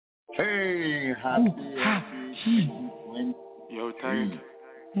Hey, happy 2020. Yo, tired.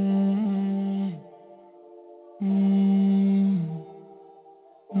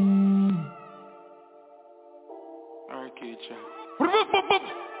 Arcade chat.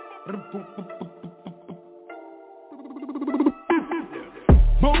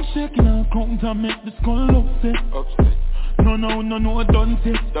 Bone shaking and count and make the skull upset. No, done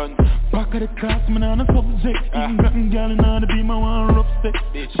set. Done. Back of the class, man, on a subject. Even gotten gal in the beam, I want upset.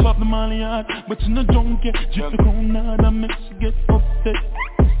 She pop the molly hard, but she no junkie. Just the crown hard and make she get upset.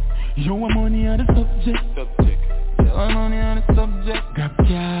 Yo, I'm money on the subject. Yo, I'm money on the subject. Grab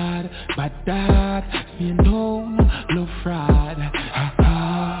card, bad dad, feeling down, love fraud. Ha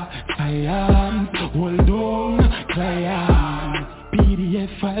ha, science, hold on, client.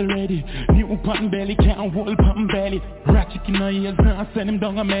 PDF file ready, new pan belly, can't hold pan belly. Ratchet in her ears, now send him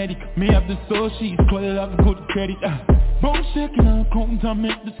down a medic. Me have the soul, she's call have good credit. Bone shaking and count and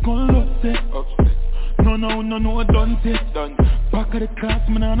make the skull upset. No, done set. Done. Back of the class,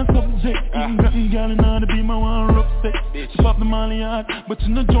 man, on a subject. Even gotten gal in the beam, I want upset. She pop the molly hard, but she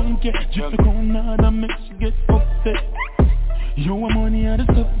no junkie. Just the crown hard and make she get upset. Yo, I'm money on the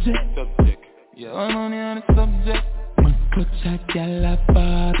subject. Yo, I'm money on the subject. Clutch a gal a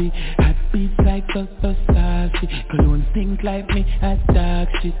Barbie, hot beats like so saucy. Cologne stink like me a dog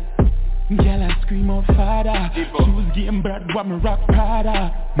shit. Gal a scream out father. She was getting bad what me rock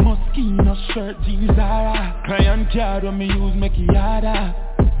Prada. Moschino shirt jeans Zara. Client card when me use make it harder.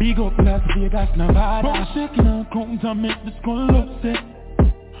 Big up Las Vegas Nevada. Bone shaking and count and make the skull upset.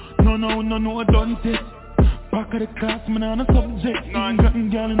 No, done set. Back of the class, man, on a subject. Even gotten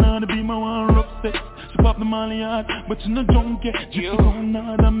gal in the beam, I want upset. She pop the molly hard, but she no junkie. Just the crown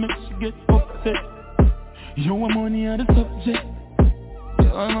hard and make she get upset. Yo, I'm money on the subject. Yo,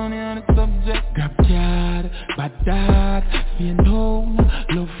 I'm money on the subject. Grab card, bad dad, feeling down,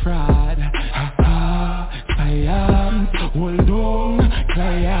 love fraud. Ha ha, science, hold on,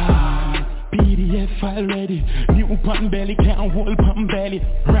 client. PDF file ready, new pan belly, can't hold pan belly.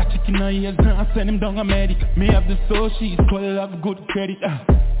 Ratchet in her ears, now send him down a medic. Me have the soul, she's call have good credit.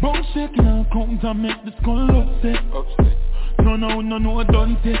 Bone shaking and count and make the skull upset. No,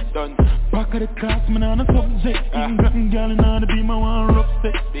 done set. Done. Back of the class, man, on a subject. Even gotten gal in the beam, I want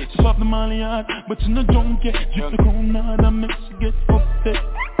upset. She pop the molly hard, but she no junkie. Just the crown hard and make she get upset.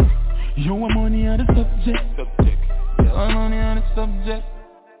 Yo, I'm money on the subject. Yo, I'm money on the subject.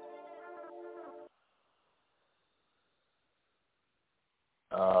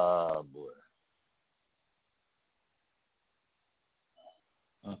 Ah, boy.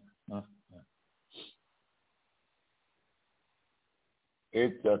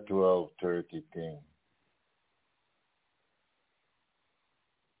 It's a 12:30 thing.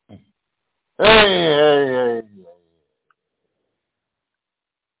 Hey.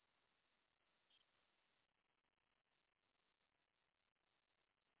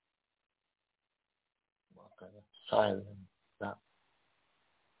 What kind of silence that?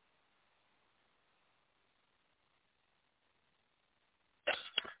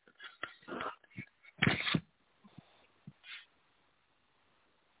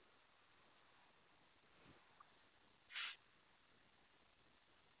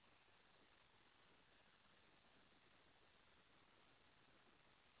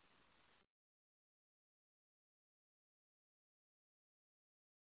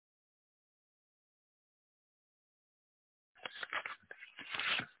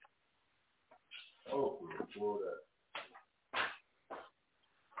 Oh, before that.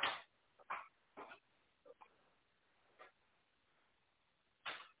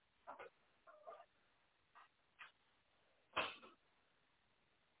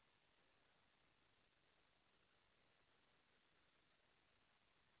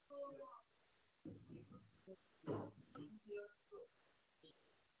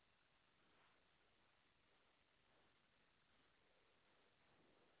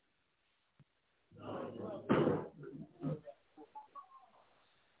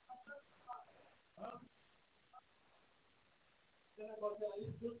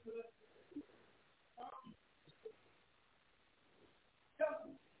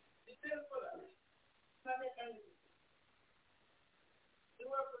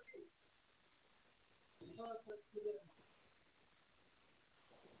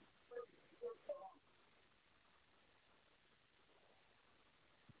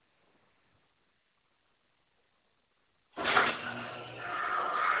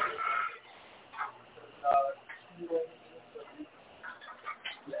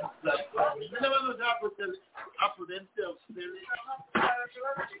 You never know the apple themselves still.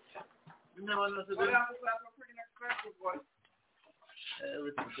 You never know the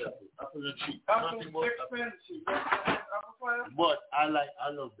everything. Apple and cheap. Apple expensive. But I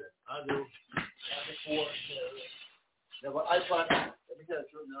love that. I do. Yeah, but iPad, let me tell you,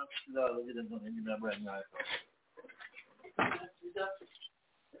 now, look at them, give me a brand new iPad.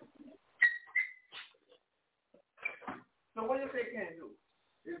 So what do you think it can do?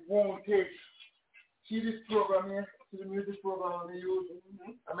 It won't take. See this program here? See the music program they use?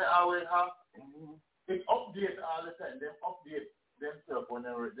 Mm-hmm. I mean, I always have. Mm-hmm. It updates all the time. They update themselves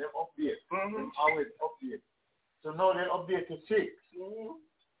whenever they update. Mm-hmm. They always update. So now they update to 6. Mm-hmm.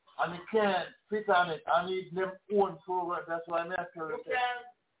 And you can't fit on it. I need them own program. That's why I'm asking you. You can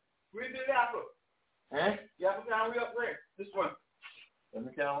redo the Apple. Eh? The Apple can re-upgrade. This one. And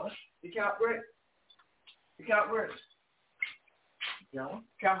you can't what? You can't upgrade. You can't upgrade. You can't what?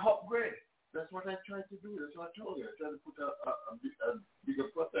 Can't upgrade. That's what I tried to do. That's what I told you. I tried to put a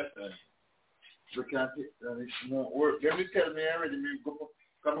bigger protector in. So can't it, and it's not work. They will tell me already,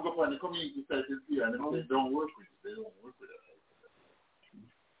 come up on the community site and see, and they don't work with it. They don't work with it.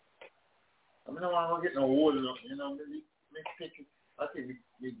 I mean, I don't want to get no old enough, you know, I think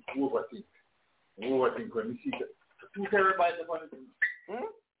we overthink. Overthink when we see 2 terabytes upon it.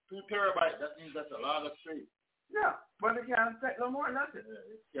 2 terabytes, that means that's a lot of space. Yeah, but it can't take no more than nothing. Yeah,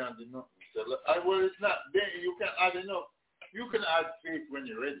 it can't do nothing. So, well, it's not, then you can add enough. You can add space when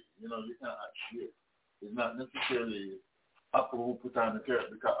you're ready. You know, you can add space. It's not necessarily Apple who put on the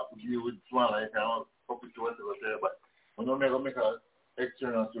terabyte, because Apple deal with smaller, you can up it to whatever terabyte. I'm not going to make an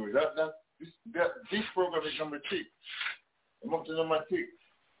external storage. This program is number 6. I'm up to number 6.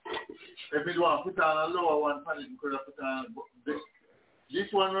 If you want to put on a lower one, you could have put on this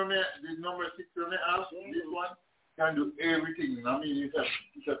one, this number 6 this one can do everything. I mean, you have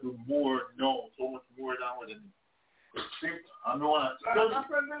to do more now, so much more than what it is. I'm the one.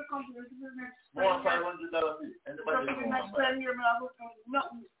 More $500 fee. Anybody next 10 years,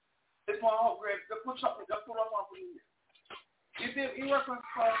 nothing. It's one upgrade. They put something, just put up one for you. You work for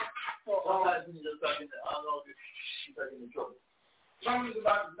sometimes you just talking. I don't know if you're talking in trouble. Something's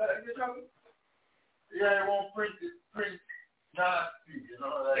about that. You trouble? Yeah, it won't print nasty, you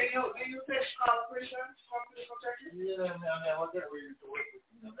know. Like, do you take prison, company protection? Yeah, man, whatever you to work with.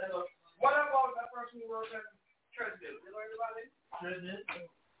 You know. What about that person who works in Turntable? You know anybody? Turntable?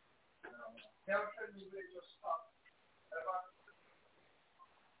 They have Turntable, they just stop.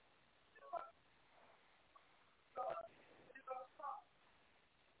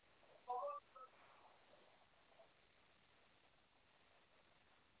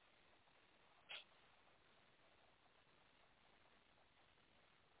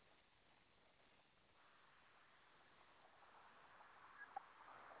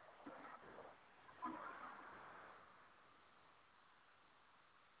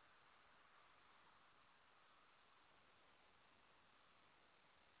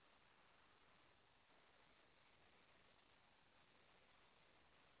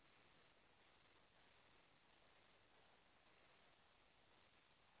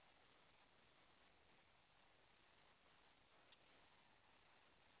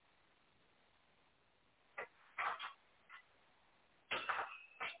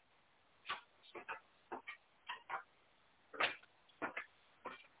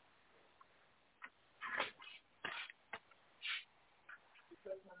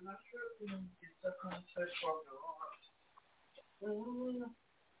 I'm not sure if it's a concept from the heart.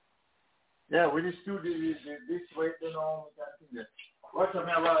 Yeah, we just do this way, you know, we can't do that. What's the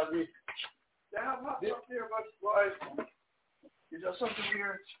matter about this? They have hot up here, but why? Is there something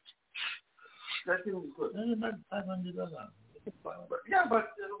here? That thing is good. $500. Yeah, but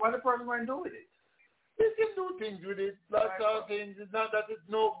what the person going to do with it? They can do things with it. Lots of things. It's not that it's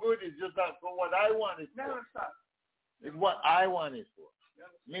no good. It's just not for what I want it for. Never stop. It's what I want it for.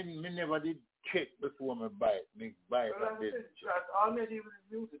 Me never did check before I buy it. Me buy it like this. All me do is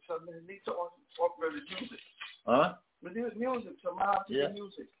music, so I need to upgrade the music. Huh? Me do music, so I have to do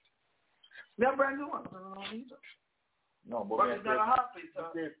music. Me have brand new one, so I don't need it. No, but it's not a half piece.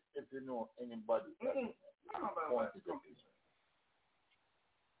 If you know anybody. I don't know about it.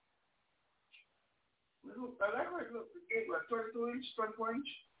 I like it. Look, the gate was 22 inch, 24 inch.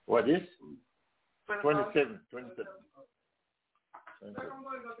 What is? 27. I'm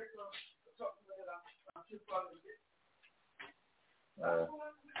going to go take something like that. I'm still calling it.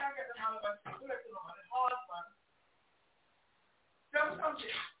 We can't get them out of us. We're going to know. It's hard, man. Tell me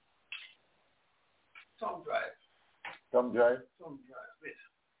something. Some drive. Wait.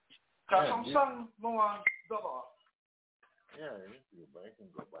 Because some songs no one double off. Yeah, you can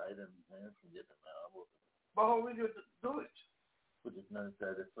go buy them and get them out. But how will you do it? Put it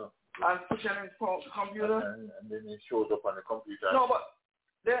inside the stuff. And put it in the computer? And then it shows up on the computer. No, but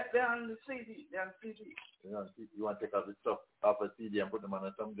They're on the CD. They're on CD. You want to take out the stuff off a CD and put them on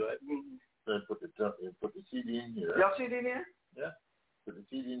a thumb drive? Mm-hmm. So put the CD in here. You have CD in here? Yeah. Put the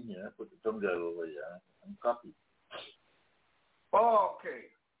CD in here, put the thumb drive over here, and copy. Oh, okay.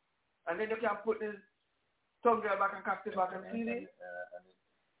 And then you can put the thumb drive back and copy it back on CD?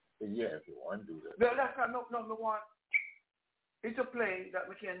 Yeah, if you want to do that. Well, that's not, no, we want it to play that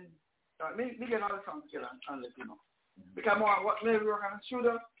we can, me get all the songs together and let you know. Mm-hmm. Because what maybe we're going to shoot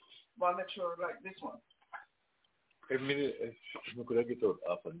up, but make sure like this one. If we could get out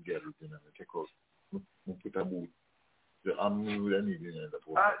off and get everything and take out, we put a boot. The we don't need in the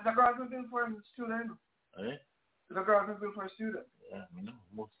boat. The girls are doing for a student. Eh? The girls are doing for a student. Yeah, no,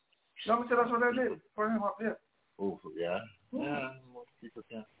 most. No, but that's what I did for him up there. Oh, yeah. Yeah, most people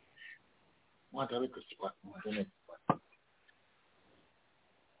can. What a little spot, what the next spot.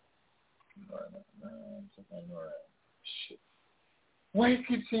 No, shit. Why you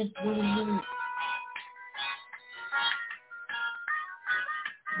keep saying 20 minutes?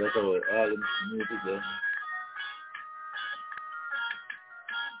 That's all the music there.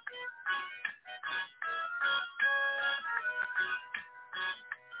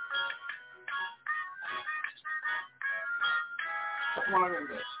 One of them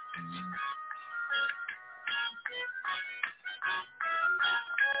there.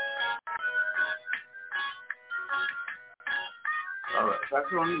 Alright, that's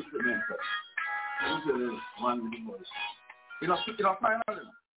the only instrument. This is one with the voice. You don't find out,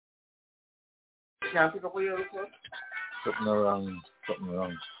 you can't pick up what you're looking for? Something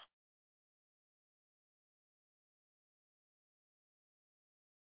wrong.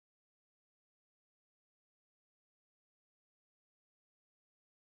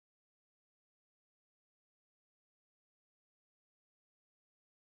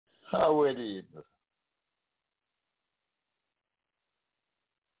 How would it?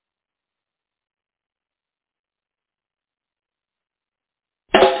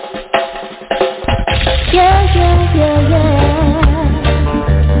 Yeah.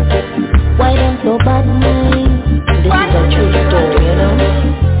 Why them so bad mind? This is a true story, you know.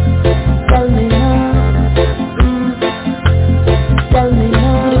 Tell me now. Tell me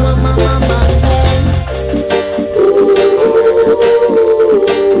now. You want my mama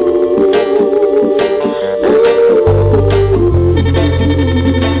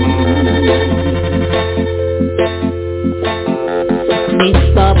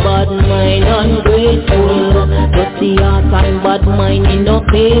Mr. Bad Mind ungrateful, dirty heart and bad mind in no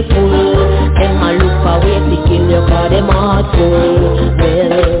faithful. Them a look away to kill you 'cause them heart full.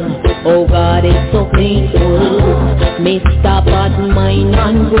 Well, oh God, it's so painful. Mr. Bad Mind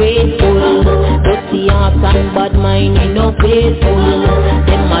ungrateful, dirty heart and bad mind in no faithful.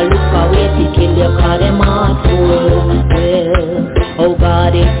 Them a look away to kill you 'cause them heart full. Well, oh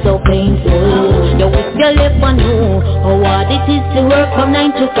God, it's so painful. You wish you never know how hard it is to work from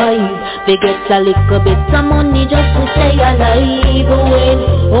 9 to 5. They get a little bit of money just to stay alive. When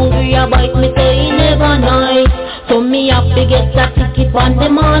hungry I bite me say never night. So me have to get a ticket on the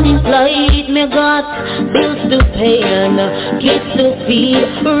morning flight. Me got bills to pay and kids to feed.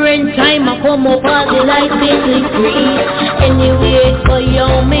 Rent time I come up all the life is free. Anyway for you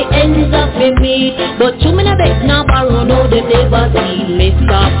me ends up in me. But you me no bet now borrow no they never see.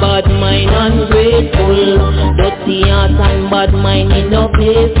 Mr. Bad Mind ungrateful, dirty heart and bad mind in no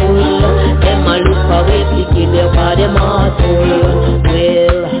playful. Them a look away to kill you 'cause them heart full.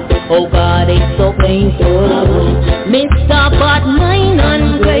 Well, oh God, it's so painful. Mr. Bad Mind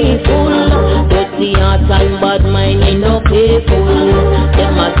ungrateful, dirty heart and bad mind in no playful.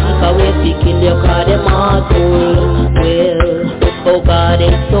 Them a look away to kill you 'cause them heart full. Well, oh God,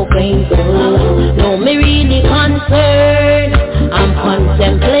 it's so painful. No, me really concerned. I'm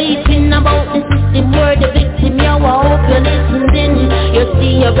contemplating about the system where the victim you are hope you're listening. You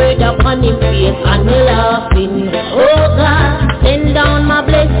see a bird upon his face and laughing. Oh God, send down my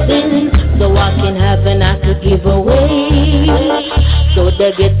blessings so I can have and I could give away. So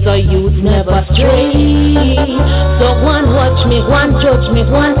the ghetto youth never stray. So one watch me, one judge me,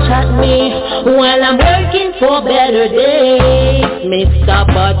 one chat me while I'm working for better days. Mr.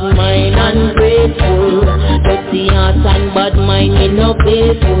 Bad Mind ungrateful, dirty heart and bad mind in no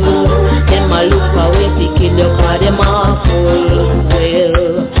faithful. Them a look away to kill you 'cause them awful.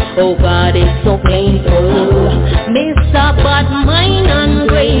 Well, oh God, it's so painful. Mr. Bad Mind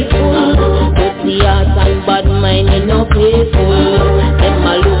ungrateful, dirty heart and bad mind in no faithful. Them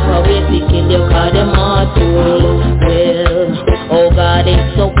a look away to kill you 'cause them awful. Well, oh God,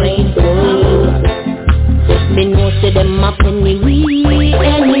 it's so painful. Me know say them a penny we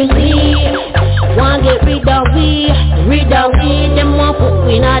anyway. Want get rid of we, them want put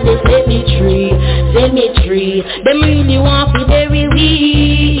we cemetery. Them really want to bury we.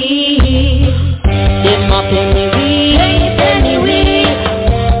 Them a penny we.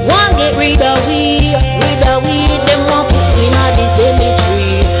 Want get rid of we. Them want put we in the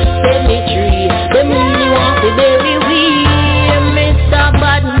cemetery. Them really want to bury we. Mr.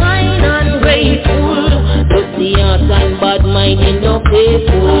 Bad Mind ungrateful. Just the heart and bad mind in no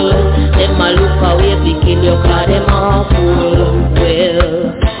faithful. Them a look away to kill you 'cause them awful. Well,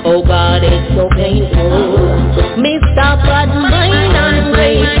 oh God, it's so painful. Mr. Bad Mind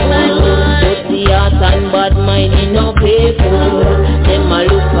ungrateful. Just the heart and bad mind in no faithful. Them a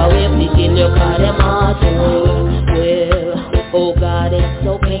look away to kill you 'cause them awful. Well, oh God, it's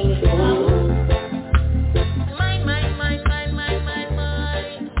so painful.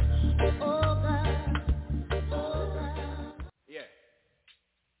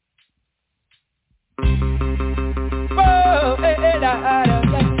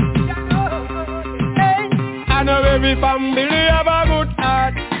 I know every family have a good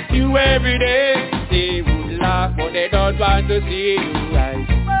heart. You every day they would laugh, but they don't want to see you right.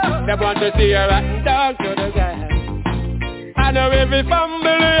 They want to see you right down to the ground. I know every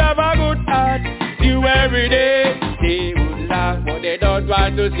family have a good heart. You every day they would laugh, but they don't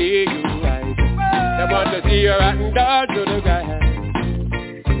want to see you right. They want to see you right down to the ground.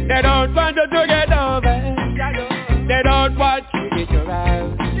 They don't want you to get over. They don't want you to get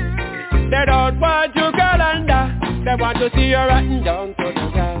around. They don't want you calendar. They want to see you rotten down to the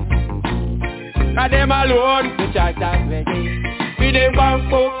ground. Cause them alone to chat and ready. With them bank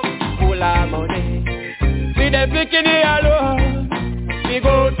book full of money. With them bikini alone. We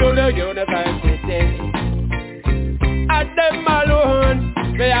go to the university. At them alone.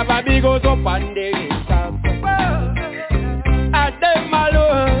 We have a big house up on the top. At them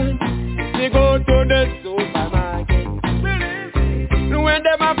alone. We go to the supermarket. When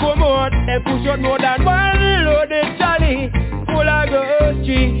them a come out, they push out more than one loaded trolley full of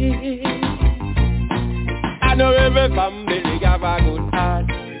groceries. I know every family have a good heart.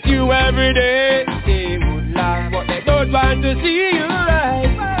 You every day they would laugh, but they don't want to see you right.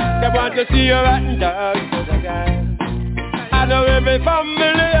 They want to see you rotten down to the ground. I know every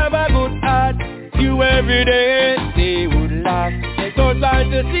family have a good heart. You every day they would laugh. They don't want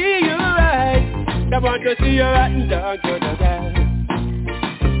to see you right. They want to see you rotten down to the ground.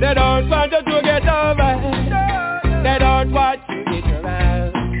 They don't want you to get over. They don't want you to get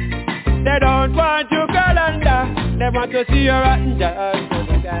around. They don't want you calendar. They want to see you rotten down to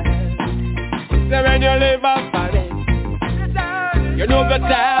the ground. So when you live up for it, you know the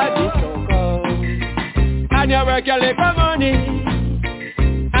time is so cold. And you work your little money.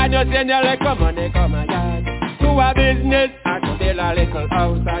 And you send your little money come again. To a business and to build a little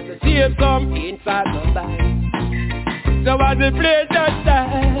house and to save some inside the bank. So as the place just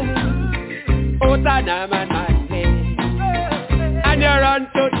time, out of them and Monday, and you run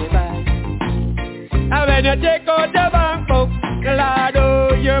to the bank. And when you take out the bank book, Lord,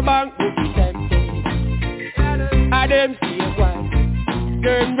 oh, your bank book is empty. And them see one,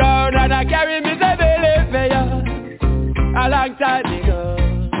 turn round and I carry me the belly for you. A long time ago,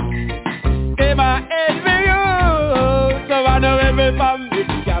 they might envy you. So I know every family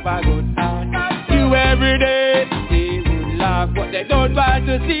have a good heart. You every day. But they don't want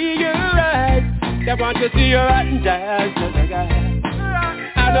to see you right. They want to see you right and dance to the ground.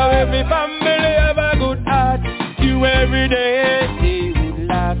 I know every family have a good heart. You every day they would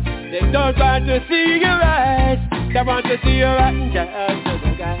laugh. They don't want to see you right. They want to see you right and dance to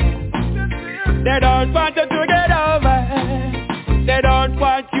the ground. They don't want you to get over. They don't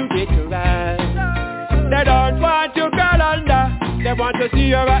want you to get around. They don't want you calendar. They want to see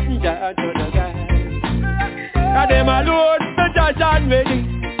you right and dance to the ground. And them alone, the judge and ready.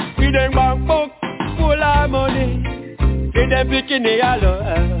 With them bank book full of money. With them bikini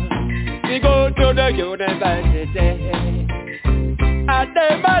alone. We go to the university. And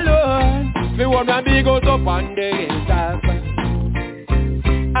them alone, we want to be go to on the top.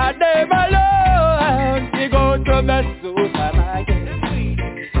 And them alone, we go to the supermarket.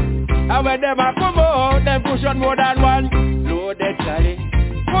 And when them a come out, them push on more than one loaded trolley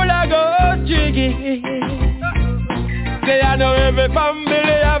full of gold jiggy. Say I know every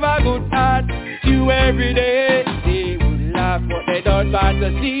family have a good heart. You every day they would laugh, but they don't want to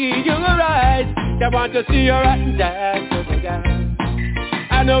see you right. They want to see you right and dance to the ground.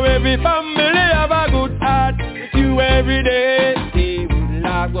 I know every family have a good heart. You every day they would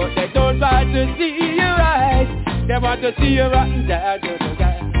laugh, but they don't want to see you right. They want to see you right and dance to the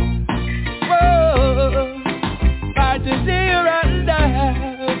ground. Whoa, want to see you right and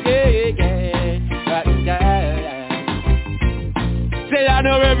dance, yeah, right and dance. Say I I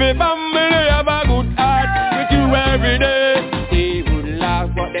know every family have a good heart. With you every day, they would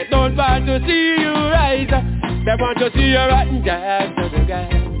laugh, but they don't want to see you rise. They want to see you rotten down to the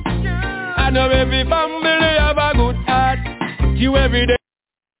ground. I know every family have a good heart. With you every day.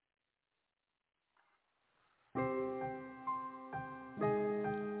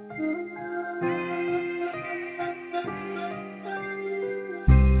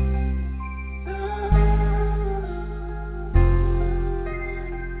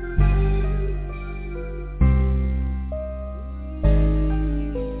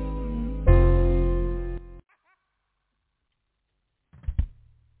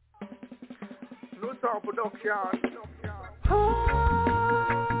 Production.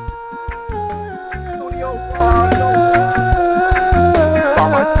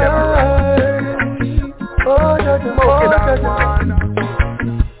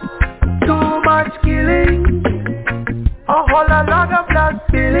 Too much killing, a whole lot of blood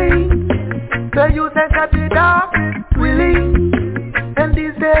spilling. The youth and the dark is willing, and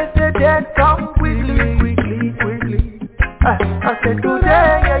these days the dead come quickly. I said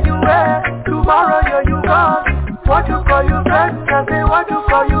today, yeah you were, tomorrow, yeah you gone. What you call you friend? I say what you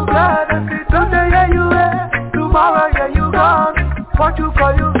call you blood. I say today, yeah you were, tomorrow, yeah you gone. What you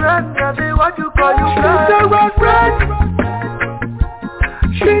call you friend? I say what you call you blood. Streets around red.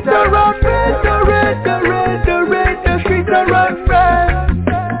 Streets around red. The streets around red.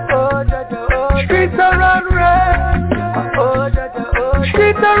 Streets around red.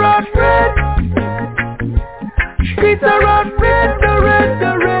 Streets around red. Streets around red,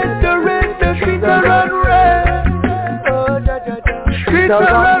 the streets around red. Streets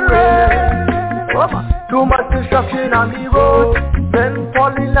around red. Too much destruction on the road, men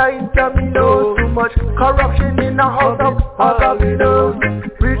falling like dominoes. Too much corruption in the house of Agabinos.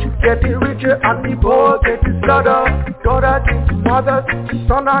 Rich getting richer and the poor getting slaughtered. Daughter against mothers,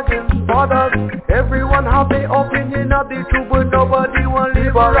 son against fathers. Everyone have their opinion of the truth, but nobody will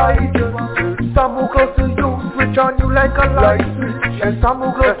live righteous. Some who close to you switch on you like a light switch, and some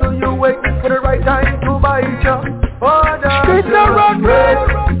who close to you wait for the right time to bite you. Streets around red.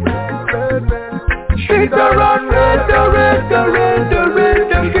 Streets around red, the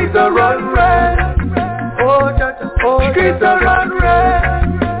streets around red. Streets around red.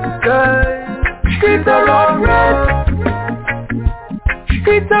 Streets around red.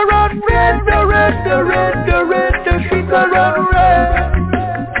 Streets around red, the streets around red.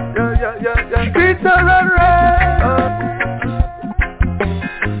 Streets around red.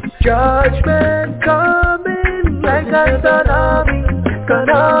 Judgment coming like a tsunami.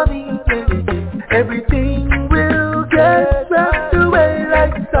 Everything will get swept away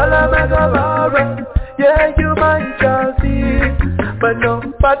like Salamagavara. Yeah, you might just see it, but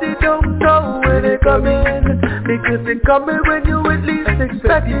nobody don't know when they come in. Because they coming when you at least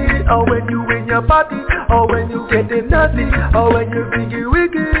expect it. Or when you in your party, or when you getting naughty, or when you think you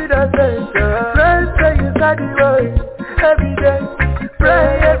wicked and danger. Pray inside the way, every day.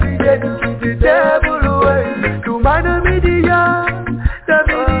 Pray every day to keep the devil away. To mind the media. The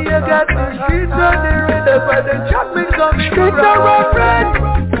media got the streets running red, but the judgment coming. Streets around red.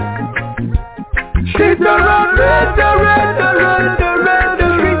 Streets around red, the streets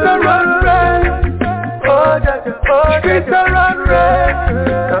around red. Streets around red.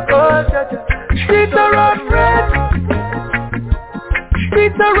 Streets around red.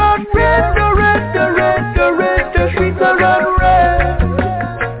 Streets around red, the streets around red.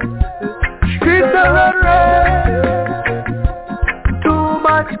 Streets around red. Too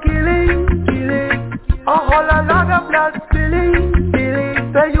much killing, a whole lot of blood spilling.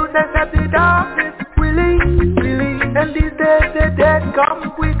 The youth accept the darkness, willing, and these days the dead come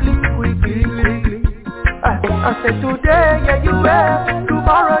quickly. I said today, yeah you were,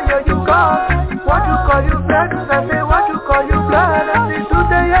 tomorrow, yeah you gone. What you call you friends? I say what you call you blood. I say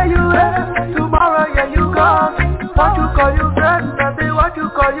today, yeah you were, tomorrow, yeah you gone. What you call you friends? I say what you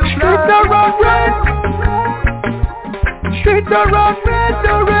call you blood. Streets around red. Streets around red,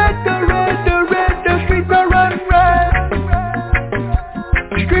 the streets around red.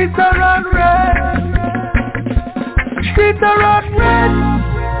 Streets around red. Streets around red.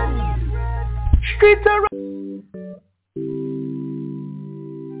 Streets around.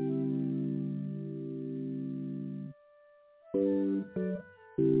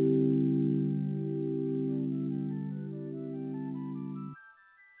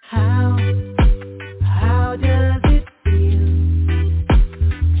 How does it feel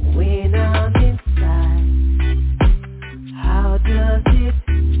when I'm inside? How does it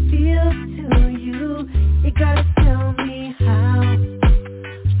feel to you? You gotta tell me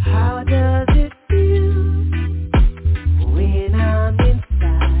how does it feel when I'm inside?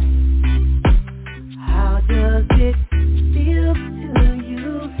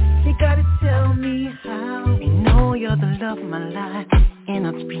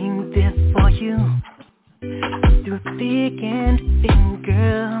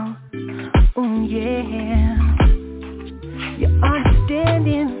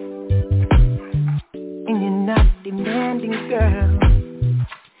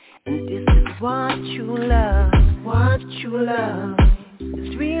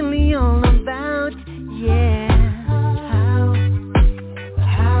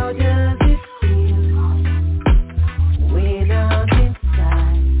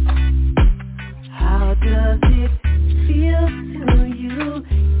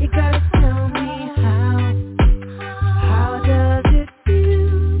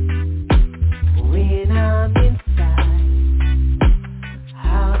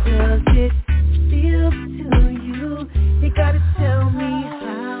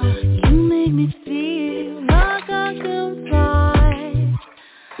 me feel like I can fly.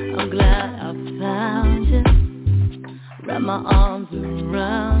 I'm glad I found you. Wrap my arms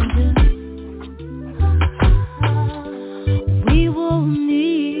around you. We will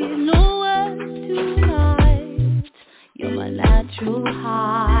need no words tonight. You're my natural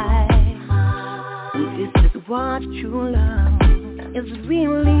high. This is what true love is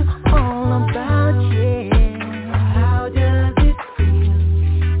really all about, yeah. How does it feel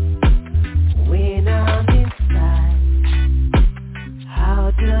when I'm inside?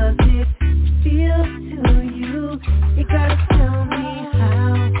 How does it feel to you? You gotta tell me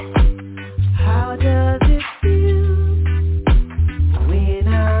how. How does it feel when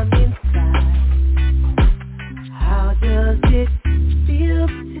I'm inside? How does it feel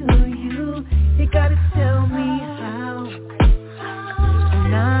to you? You gotta tell me how.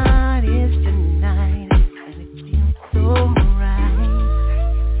 Tonight is tonight, and it feels so right.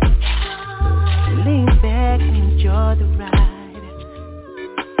 Lean back and enjoy the ride.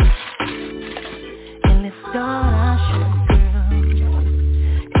 And let's start our show, girl.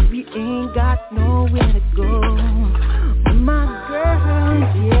 'Cause we ain't got nowhere to go. But my girl,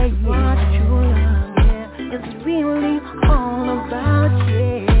 yeah, what true love, yeah, it's really all about,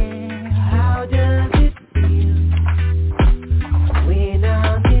 yeah. How does it feel when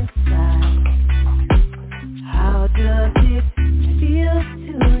I'm inside? How does it feel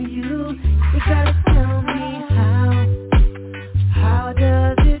to you? You gotta tell me how. How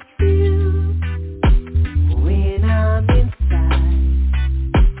does it feel when I'm inside?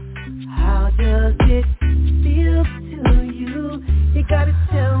 How does it feel to you? You gotta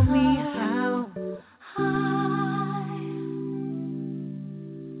tell me how.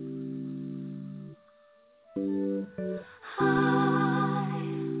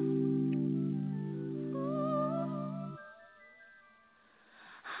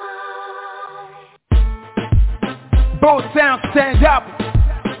 Both sounds stand up.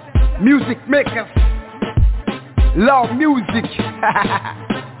 Music makers love music.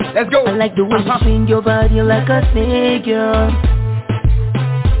 Let's go. I like the way you swing your body like a snake, girl.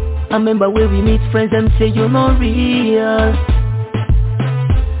 I remember when we meet friends and say you're not real.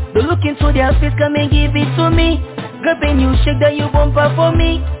 Don't look into their face, come and give it to me. Girl, when you shake that you bumper for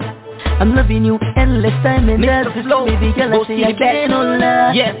me. I'm loving you endless time and that's the flow. Baby girl, I say I cannot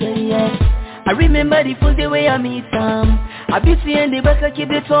lie. Yeah. I remember the first day where I meet Sam. I be seeing the back, I keep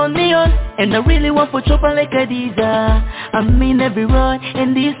it on me on. And I really want for chopper like a Adiza. I'm in every road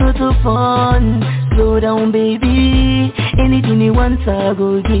and this not so fun. Slow down baby, anything you want I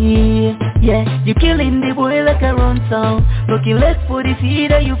go give. Yeah, you killing the boy like a run sound. Looking left for the feet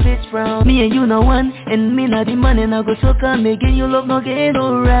that you face from. Me and you no one, and me not the man. And I go so come again, you love no get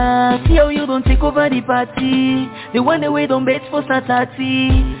no right. See how you don't take over the party. The one that we don't bet for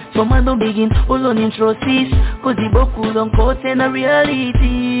Saturday. So man don't begin all on introsis. Cause the boku don't caught in a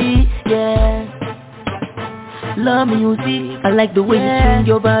reality. Yeah, love music. I like the way you swing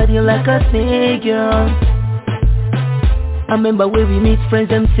your body like a snake, girl. I remember when we meet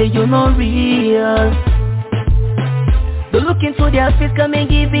friends and say you're not real. Don't look into their face, come and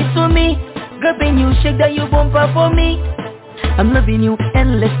give it to me. Girl, when you shake that you bumper for me. I'm loving you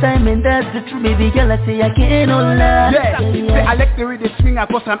endless time and that's the truth, baby girl, I say I cannot lie. Yeah. I like the way they swing,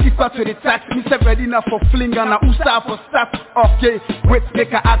 cause I'm equal to the tax. Me say ready now for fling and who start for start. Okay, wait,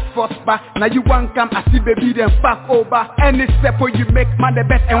 make a ask first back. Now you want come, I see baby then back over. Any step where you make, man the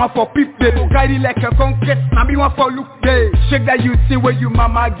best, and one for people. Guide it like a concrete, now me one for look day. Shake that you see where you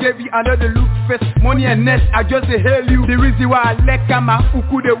mama gave you another look face. Money and nest, I just hail you. The reason why I like my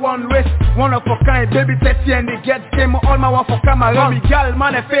uku the one race. One of a kind, baby 30 and they get game. All my one for camera, me girl,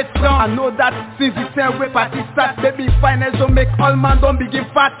 man, a face down. I know that since the same way party start, baby, finance don't make all man don't begin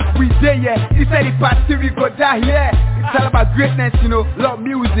fat. We there, yeah, inside the party we go down, yeah. It's all about greatness, you know, love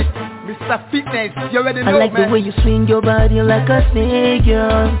music, Mr. Fitness, you already know, I like man. the way you swing your body like a snake,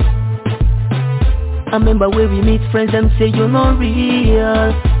 girl. I remember when we meet friends and say you're not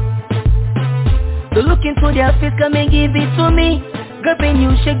real. Don't look into their face, come and give it to me. Girl, when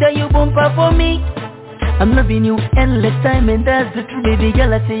you shake that you bumper for me. I'm loving you endless time and that's the truth, baby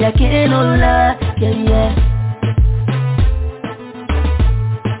girl, I say I cannot lie. Yeah.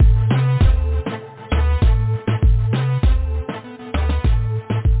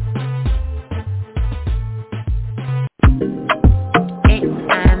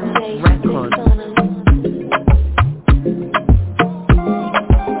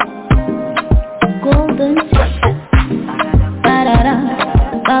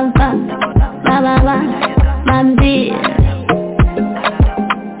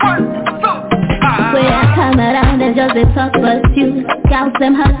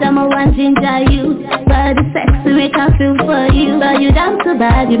 them hot, them a want ginger you. Body sexy, make I feel for you. But you down too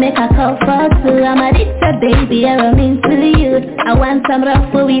bad, you make a call for two. I'm addicted, baby, I mean to you. I want some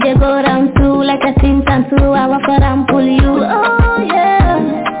rough, we they go round two. Like a thing and two, I walk for and pull you. Oh yeah,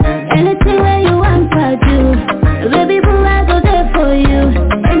 anything where you want I do. Baby boo, I go there for you.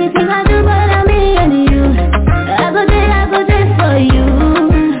 Anything I do, but I'm me and you. I go there for you.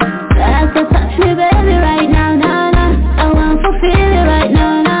 I so touch me, baby, right now, nah, nah. I want to feel it right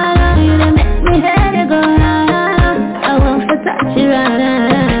now, nah, nah. You done make me head to go, nah, nah. I want to touch you right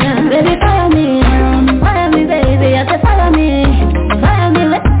now. Baby, follow me, baby. I say follow me,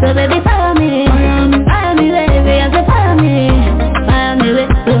 wait, so baby, follow me, baby. I say follow me, wait,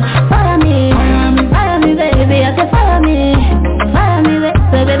 so follow me, baby. I say follow me, wait,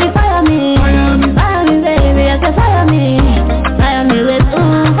 so baby, follow me, baby. I say follow me, wait,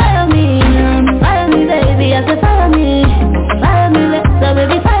 ooh, follow me, baby. I say follow me, wait, so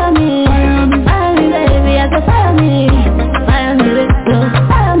baby, follow me, baby. I say follow me, wait, so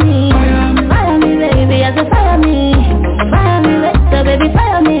follow me, baby. I say follow me, wait, so baby,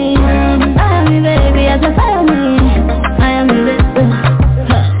 follow me, baby. I say follow me, wait,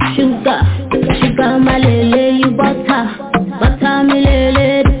 sugar, sugar, my lily, you butter me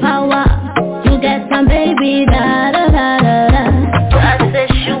lily, the power, you get some baby, da da da da da. I say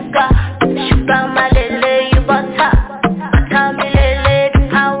sugar, sugar, my lily, you butter me lily, the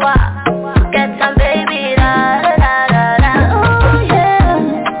power, you get some baby, da da da da da. Oh yeah,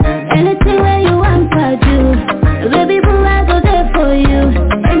 anything where you want I do. Baby boo, I go there for you.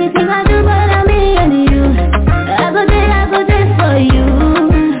 Anything I do, but I'm me and you. I go there for you.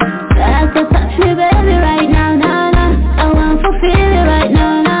 I so touch me, baby, right now, nah, nah. I want to feel it right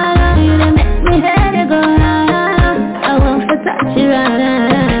now, nah, nah. You done make me head to go, nah, nah. I want to touch you right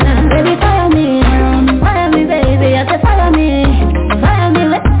now. Baby, follow me, baby. I say follow me,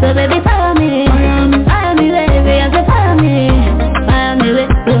 wait, so baby, follow me, baby. I say follow me, wait,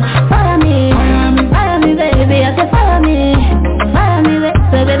 so follow me, baby. I say follow me, wait,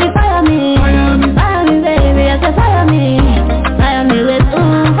 so baby, follow me, baby. I say follow me, wait,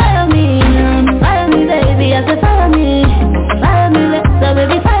 ooh, follow me, baby. I say follow me, wait, so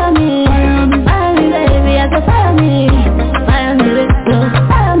baby, follow me, baby. I say follow me, wait, so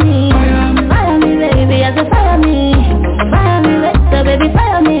follow me, baby. I say follow me, wait, so baby,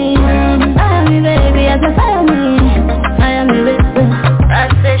 follow me, baby. I say follow me, wait, so I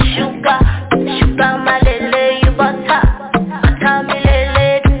say sugar, sugar, my lily, you butter me lily,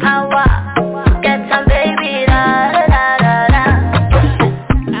 the power, get some baby, da da da da da.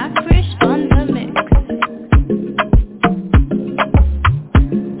 Afrish on the mix.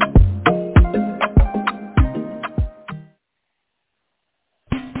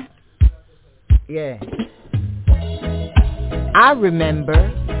 Yeah. I remember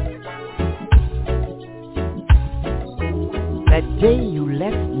that day you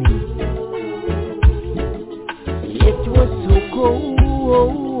left me. It was so cold.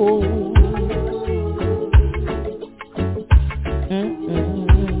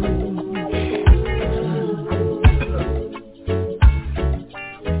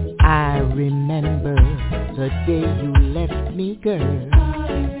 I remember the day you left me, girl.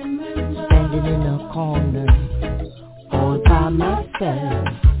 Standing in a corner all by myself.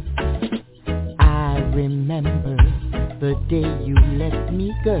 I remember the day you left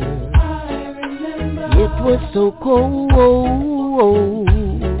me, girl. It was so cold,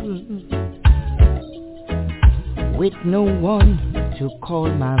 with no one to call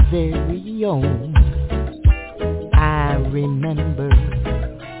my very own. I remember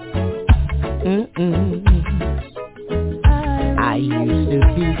I used to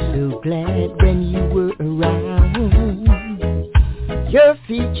be so glad when you were around. Your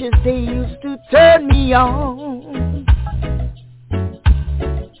features, they used to turn me on.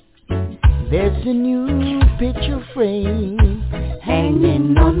 There's a new picture frame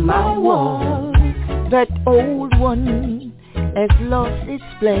hanging on my wall. That old one has lost its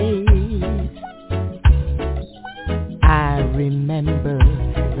place. I remember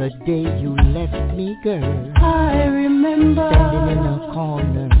the day you left me, girl. I remember standing in a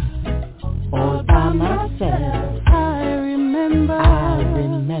corner all by myself. I remember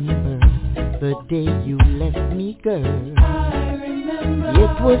the day you left me, girl. I remember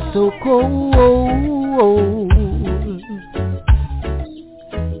it was so cold.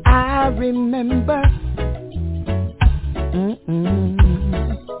 I remember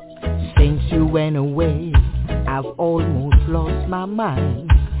since you went away, I've almost lost my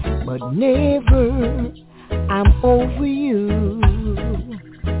mind, but never, I'm over you.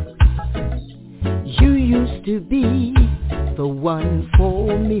 You used to be the one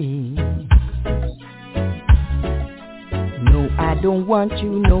for me. No, I don't want you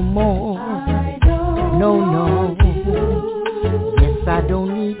no more. No. Yes, I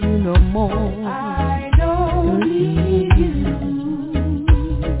don't need you no more.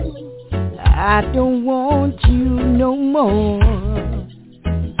 I don't want you no more,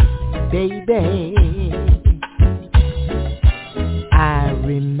 baby. I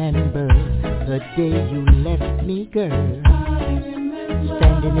remember the day you left me, girl,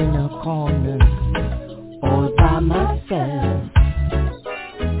 standing in a corner all by myself.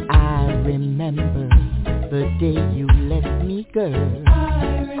 I remember the day you left me, girl.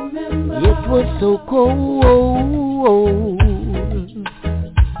 It was so cold.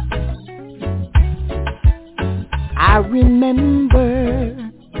 I remember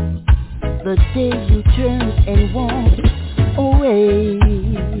the day you turned and walked away.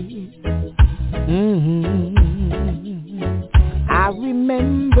 I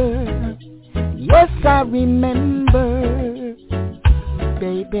remember, yes I remember,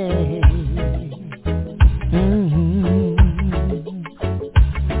 baby.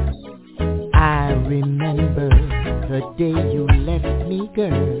 I remember the day you left me,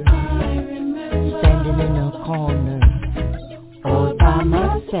 girl, standing in a corner all by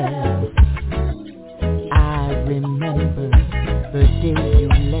myself. I remember the day you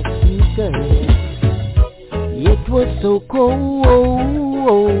left me, girl. It was so cold.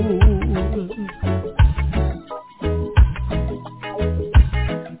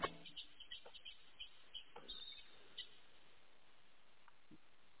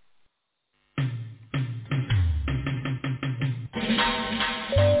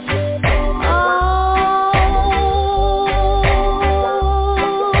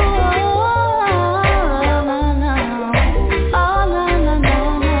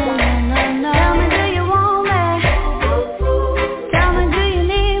 Tell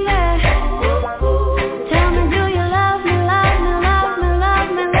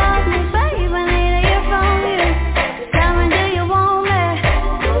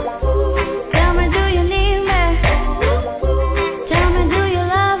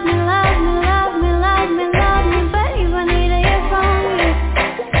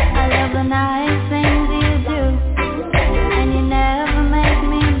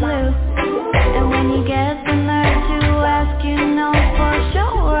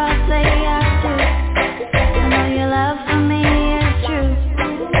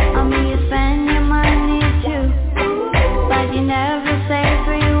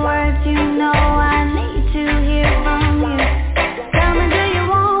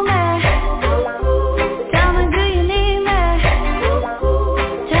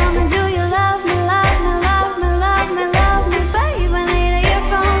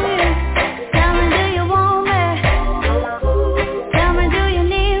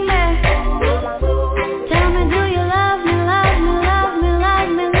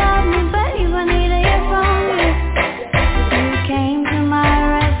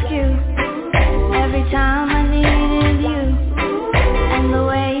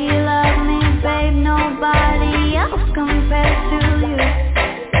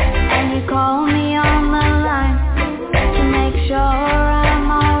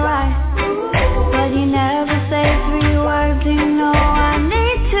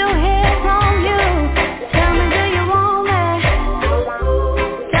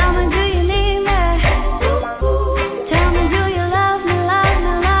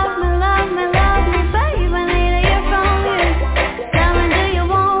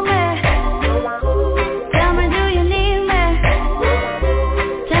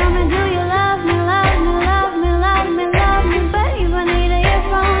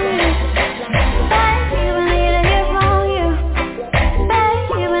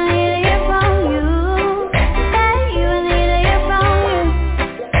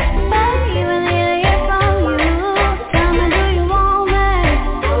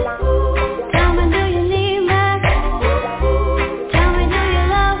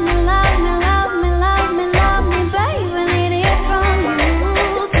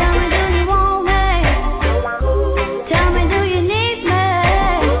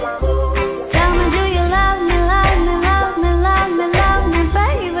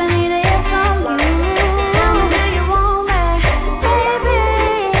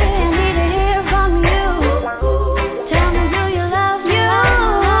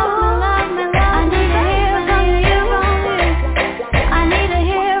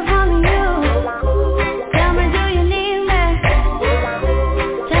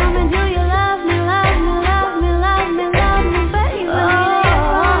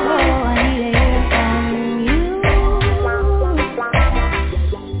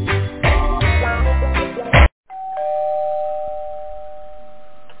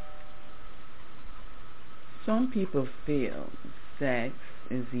people feel sex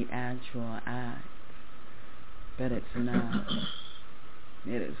is the actual act, but it's not.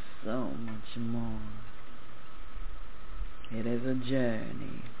 It is so much more. It is a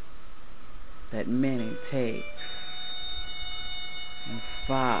journey that many take, and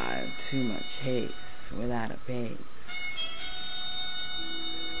far too much haste without a pace.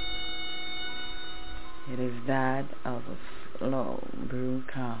 It is that of a slow brewed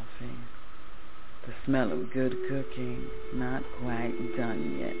coffee, the smell of good cooking, not quite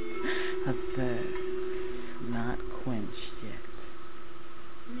done yet, a thirst not quenched yet.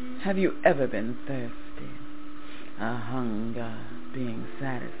 Have you ever been thirsty, a hunger being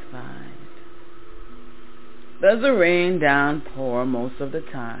satisfied? Does the rain downpour most of the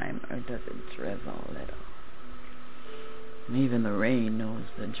time, or does it drizzle a little? Even the rain knows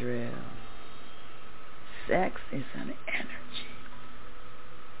the drill. Sex is an energy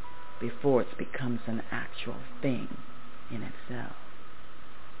before it becomes an actual thing in itself.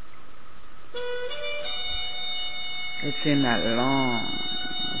 It's in that long,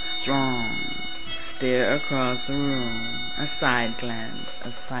 strong stare across the room, a side glance,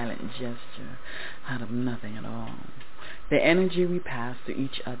 a silent gesture out of nothing at all. The energy we pass to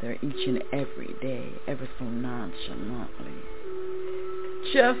each other each and every day, ever so nonchalantly.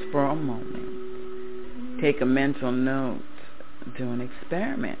 Just for a moment. Take a mental note, do an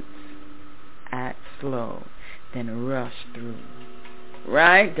experiment, act slow, then rush through.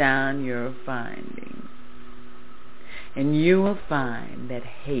 Write down your findings, and you will find that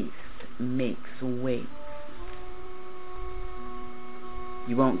haste makes waste.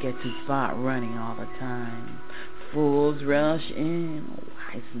 You won't get too far running all the time. Fools rush in,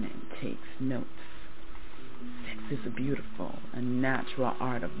 wise men takes notes. Sex is a beautiful and natural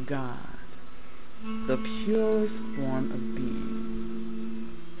art of God, the purest form of being.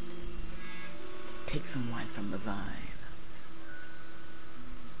 Take some wine from the vine.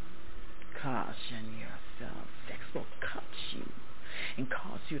 Caution yourself. Sex will cut you and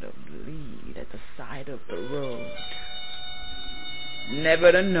cause you to bleed at the side of the road.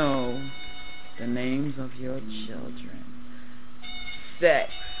 Never to know the names of your children.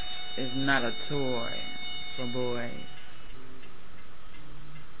 Sex is not a toy for boys.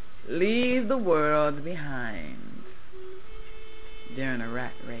 Leave the world behind during a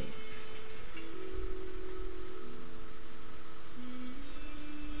rat race.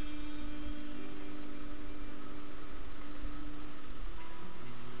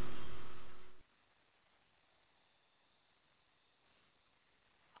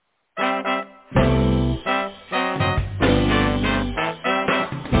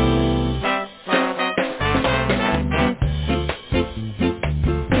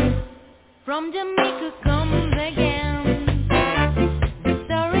 From Jamaica comes again the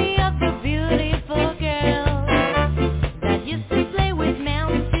story of the beautiful girl that used to play with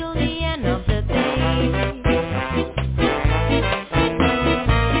men till the end of the day.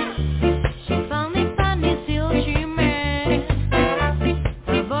 She found it funny till she met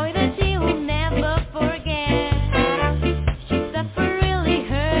a boy that she will never forget. She suffered really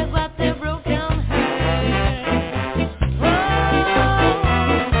hurt what the broken heart. Oh,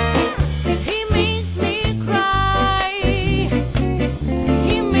 he makes me cry.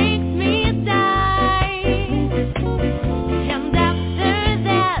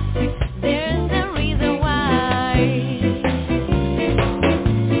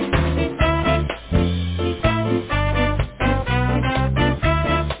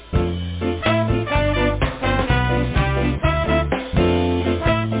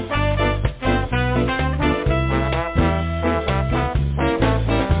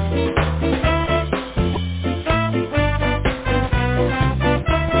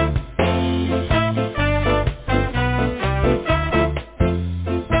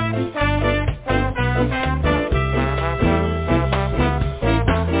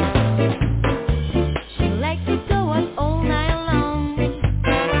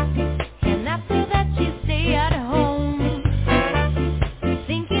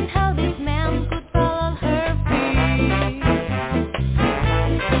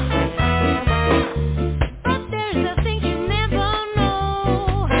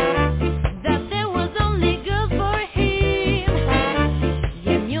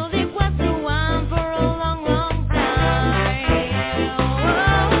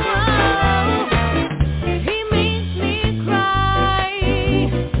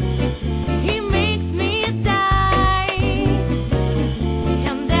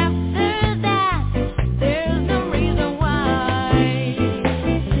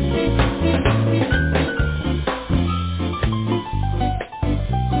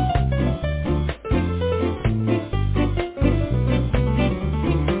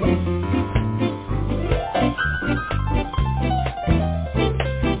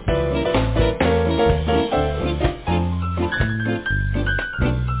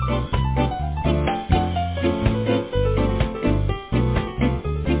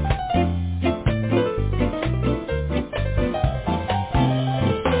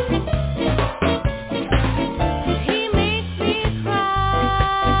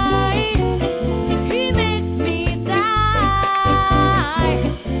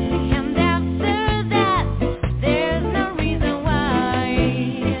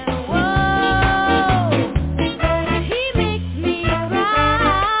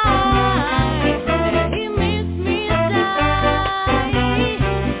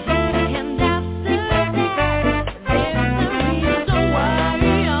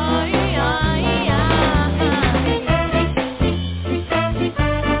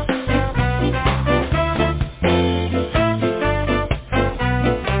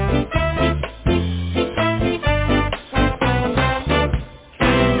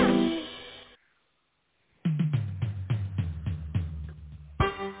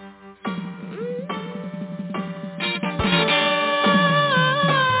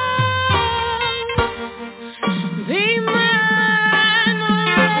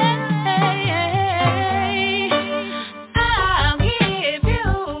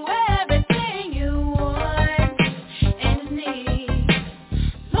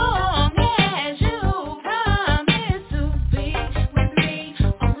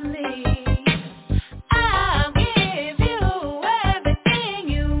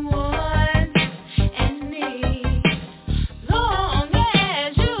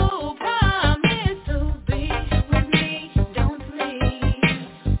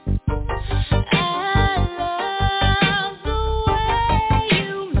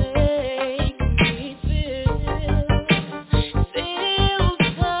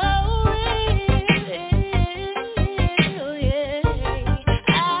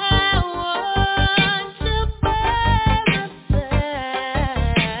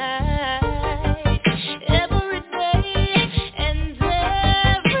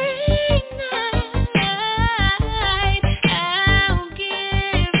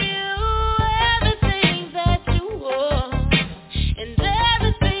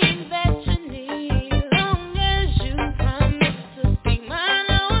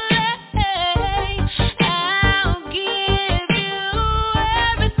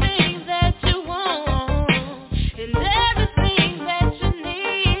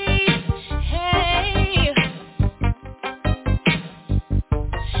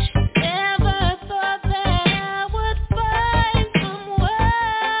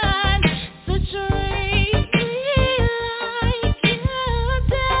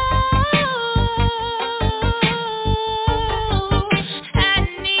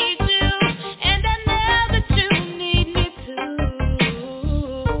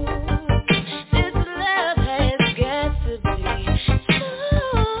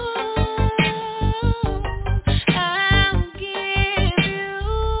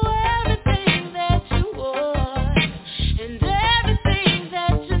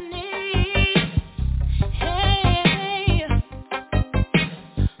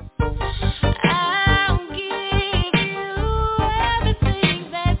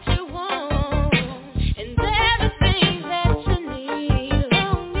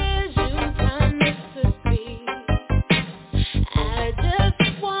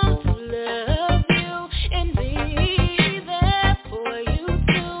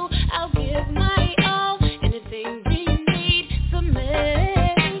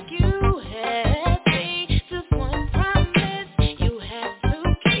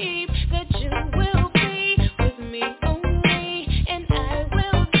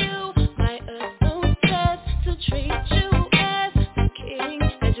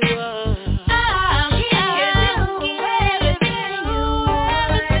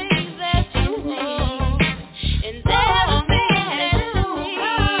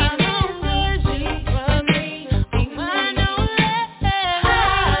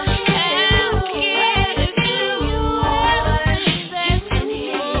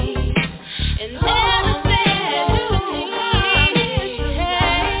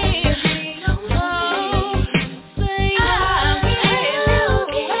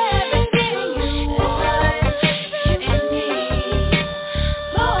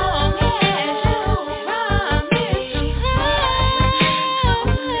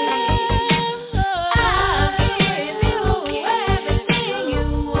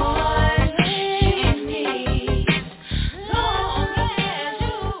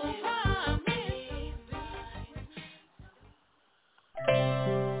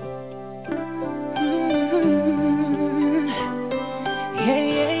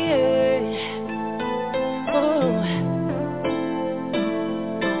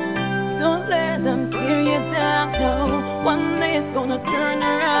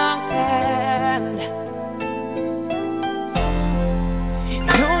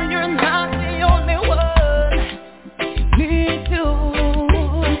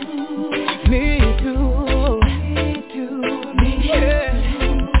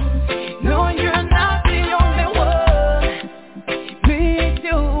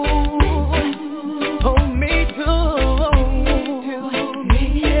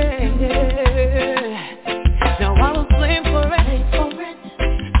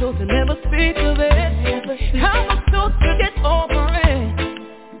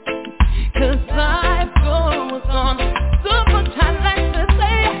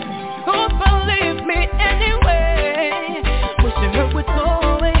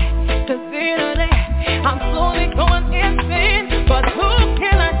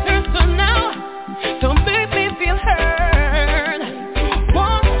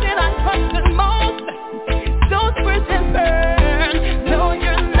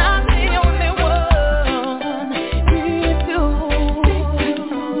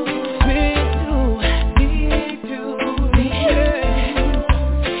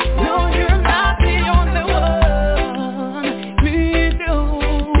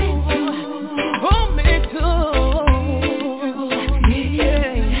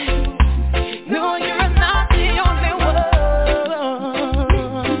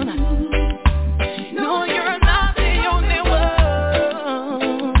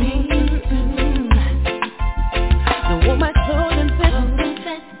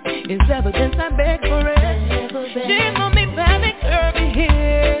 It's evidence I beg for it. Shame on me, panic, curvy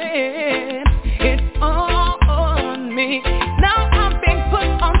head. It's all on me. Now I'm being put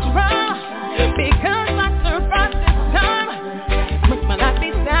on trial because I survived this time. Must my life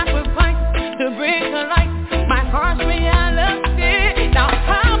be sacrificed to bring to light my harsh reality? Now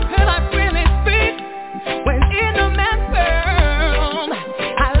how could I really speak when in a man's world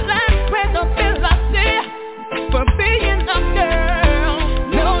I lack credibility for being a girl?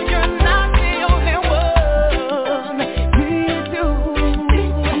 No, you're not the only one. Me too.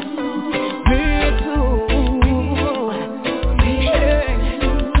 Me too. Yeah.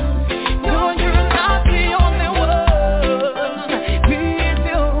 No, you're not the only one. Me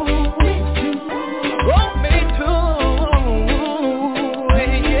too. Oh, me too.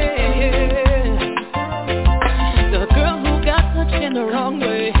 Yeah. The girl who got touched in the wrong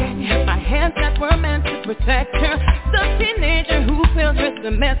way. My hands that were meant to protect her. The teenager who failed her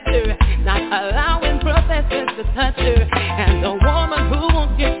semester, not allowing professors to touch her. And the woman who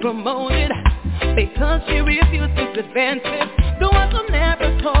won't get promoted because she refuses advances. The ones who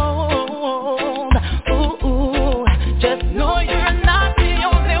never told. Ooh, just know you're not the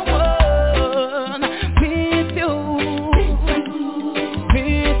only one. Me too. Me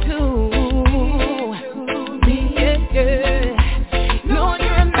too. Yeah. No,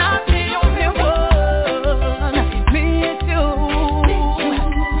 you're not the only one. Me too.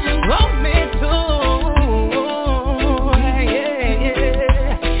 Oh, me too.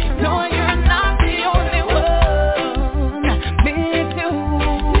 Yeah. No, you're not the only one.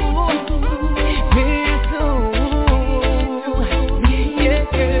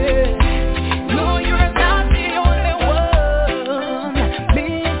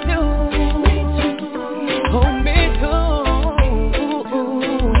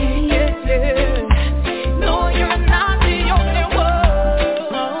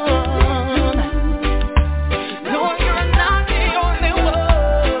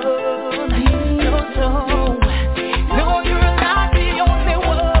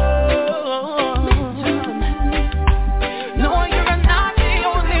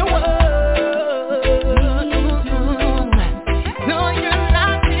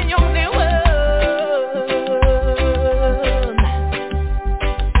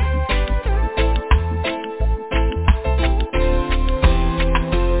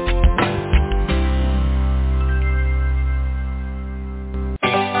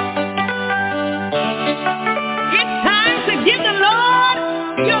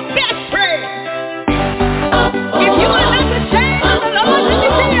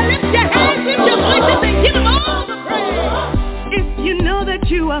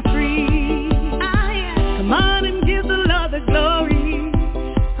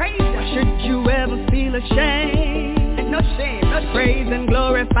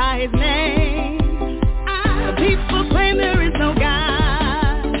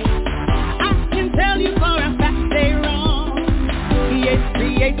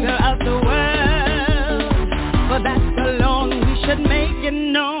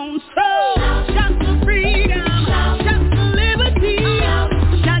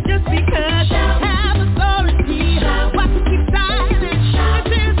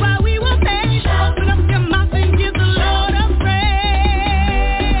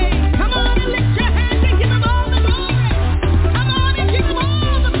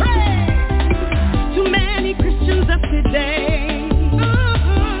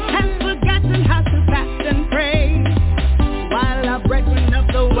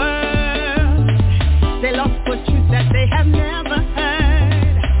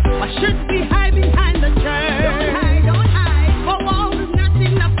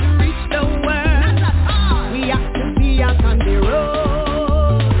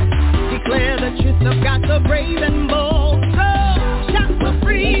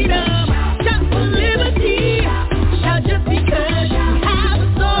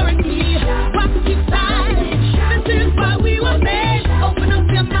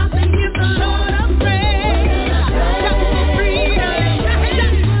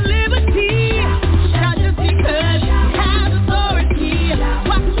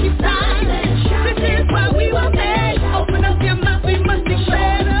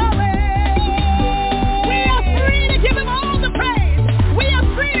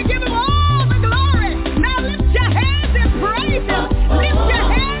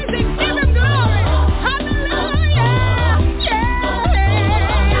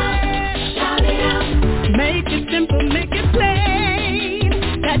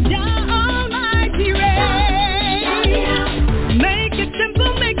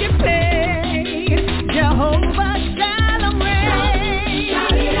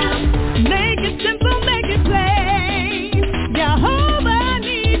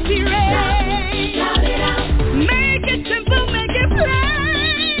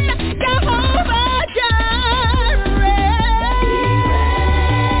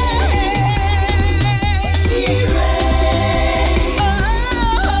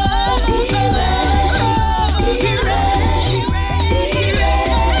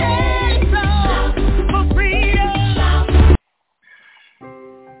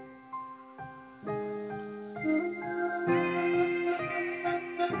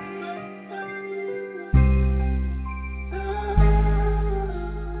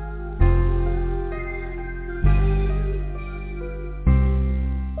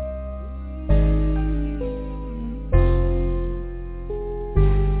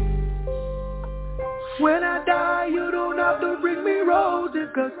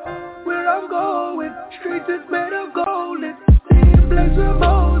 cause where I'm going, streets is made of gold. Same place where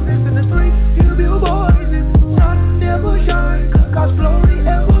Moses and the three Hebrew boys. Sun never shine, God's glory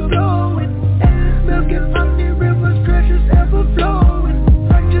ever glowing. Endless milk and honey rivers, treasures ever flowing.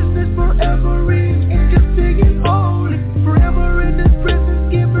 Righteousness forever reigns, angels singing holy. Forever in his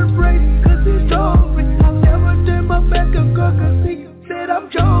presence, giving praise, cause he's chosen. I'll never turn my back on God, cause he said I'm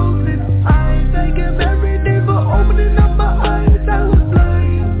chosen. I thank him every day for opening up my eyes. I was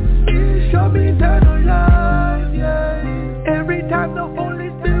blind, he showed me eternal life, yeah. Every time the Holy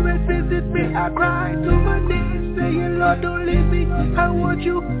Spirit visits me, I cry to my knees, saying, Lord, don't leave me. I want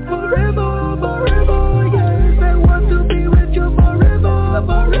you forever, forever, yes. I want to be with you forever,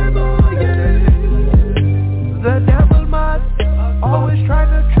 forever, yes. The devil mad, always trying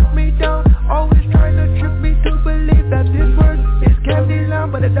to trip me down, always trying to trip me to believe that this world is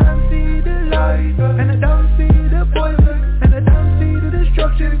Candyland, but I don't see the light, and I don't see the poison, and I don't see the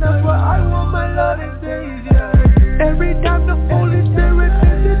destruction. That's why I want my Lord and Savior. Every time the Holy Spirit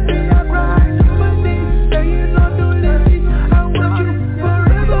visits me, I cry to my knees, saying, Lord, don't leave me. I want you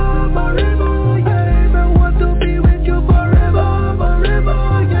forever, forever, yes. I want to be with you forever, forever,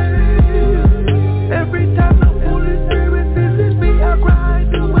 yes. Every time the Holy Spirit visits me, I cry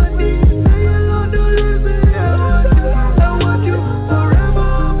to my knees, saying, Lord, don't leave me. I want you forever,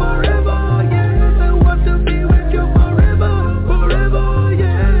 forever, yes. I want to be with you forever, forever,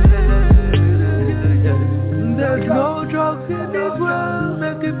 yes. There's no drugs in this world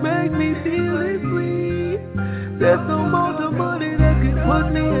that could make me feel this free. There's no amount of money that could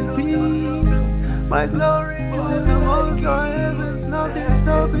put me in peace. My glory is in the most high heavens, nothing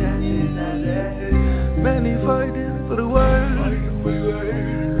stopping me. Many fighting for the world,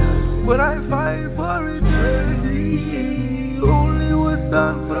 but I fight for eternity. Only what's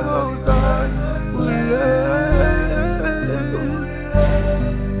done for the most high will last.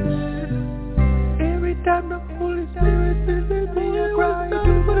 Every time the Holy Spirit visits me, I cry to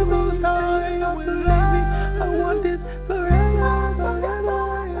for the most high. Don't believe me, I want this forever, forever.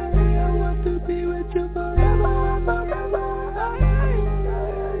 I want to be with you forever, forever.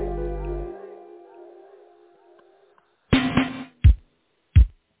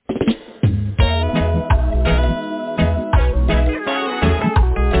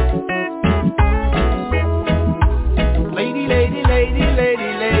 Lady, lady, lady, lady,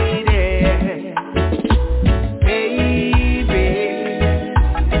 lady, baby,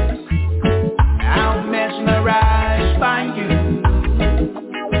 I'm mesmerized by you.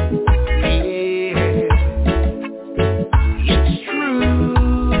 Yeah, it's true,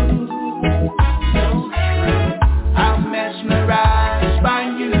 so true. I'm mesmerized by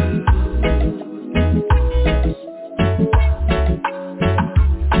you.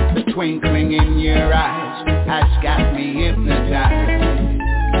 The twinkling in your eyes has got me hypnotized.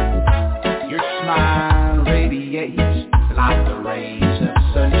 Your smile radiates like the rays of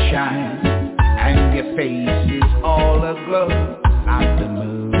sunshine, and your face is all aglow like the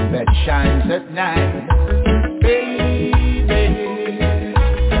moon that shines at night. Baby,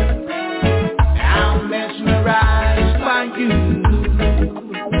 I'm mesmerized by you.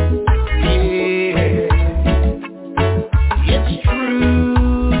 Yeah, it's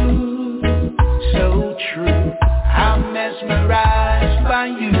true, so true. I'm mesmerized by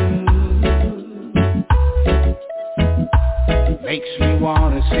you. Makes me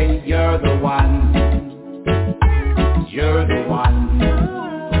wanna say you're the one. You're the one.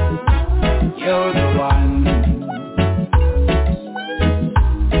 You're the one.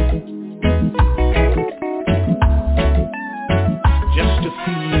 Just to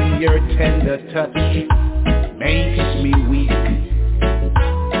feel your tender touch makes me weak.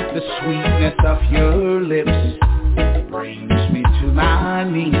 The sweetness of your lips brings me to my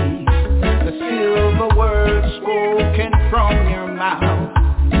knees. The silver words spoken from your mouth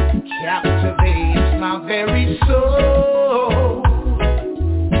captivates my very soul.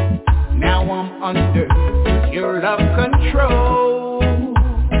 Now I'm under your love control.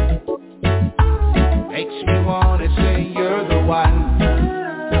 Makes me wanna say you're the one.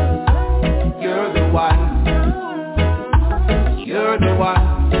 You're the one. You're the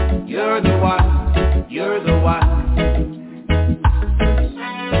one. You're the one. You're the one.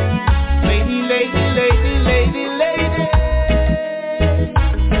 Lady, lady, lady, lady, lady.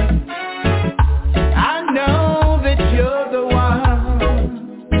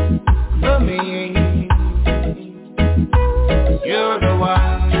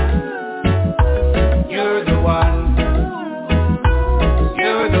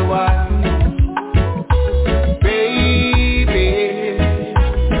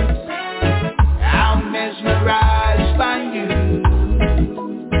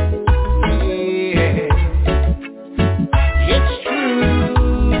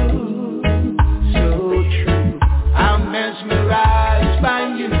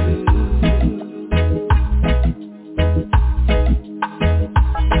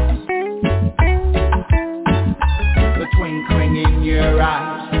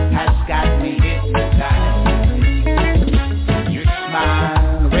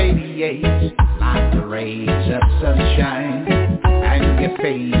 shine, and your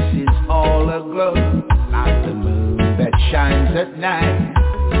face is all aglow like the moon that shines at night.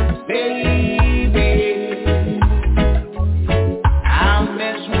 Baby, I'm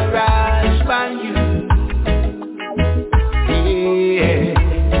mesmerized by you. Yeah,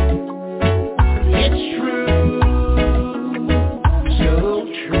 it's true, so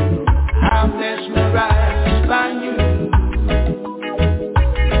true. I'm mesmerized by you.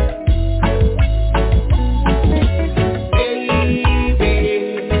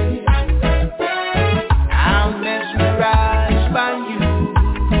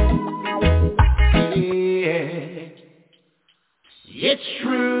 It's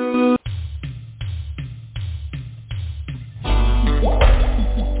true.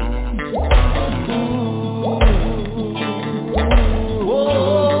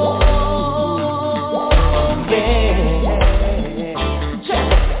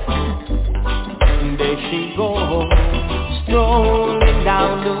 There she goes, strolling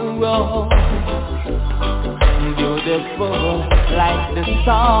down the road, beautiful like the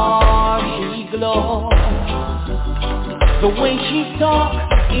star she glows. The way she talks,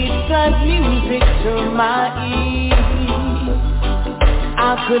 it's like music to my ears. I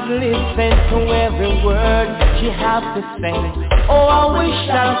could listen to every word she has to say. Oh, I wish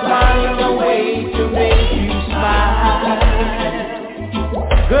I'd find a way to make you smile.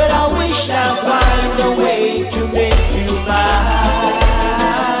 Girl, I wish I'd find a way to make you mine.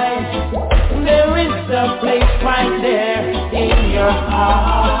 There is a place right there in your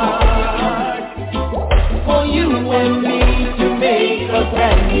heart for you and me to make a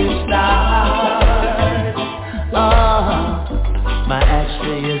brand new start. My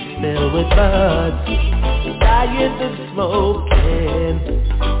ashtray is filled with buds, dying to smoking.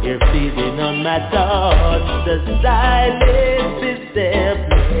 You're feeding on my thoughts, the silence is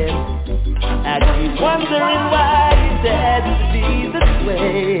deafening. I keep wondering why it had to be this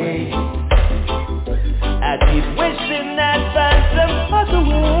way. I keep wishing I'd find some other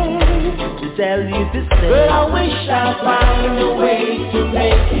way to tell you to stay. But I wish I'd find a way to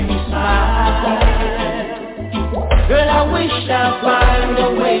make you smile. Girl, I wish I'd find a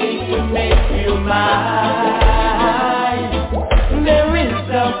way to make you mine. There is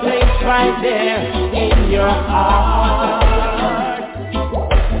a place right there in your heart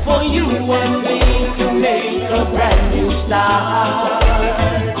for you and me to make a brand new start.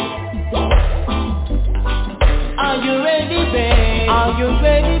 Are you ready, babe? Are you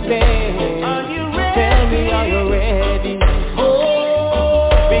ready, babe? Are you ready? Tell me, are you ready? Oh,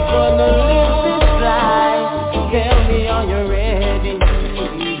 we're gonna live this life. Tell me, are you ready?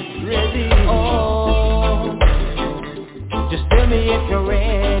 Ready? Oh, just tell me if you're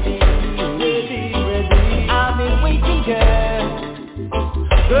ready. Ready, ready. I've been waiting, girl.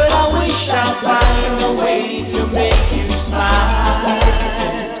 Girl, I wish I'd find a way to make you smile.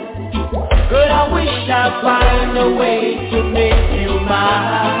 Girl, I wish I'd find a way to make you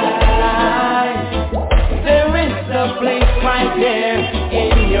mine. There is a place right there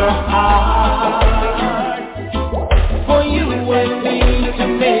in your heart for you and me to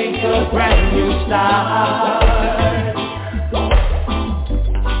make a brand new start.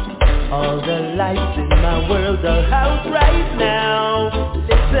 All the lights in my world are out right now.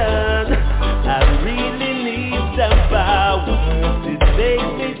 Listen, I really need some power to take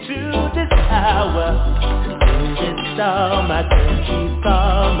me through this hour. In this storm, I can't keep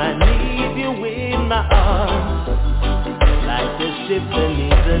calm. I need you in my arms, like a ship that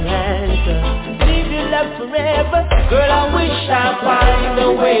needs an anchor. Need your love forever. Girl, I wish I'd find a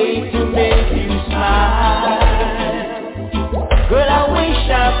way to make you smile. Girl, I wish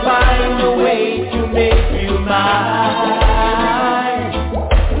I'd find a way to make you mine.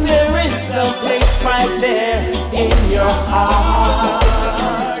 There is a place right there in your heart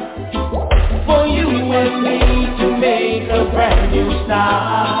for you and me to make a brand new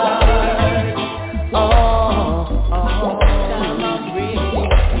start. Oh, I'm ready.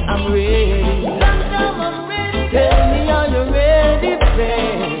 I'm ready. Tell me, are you ready,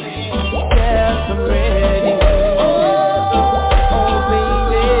 babe? Yes, I'm ready.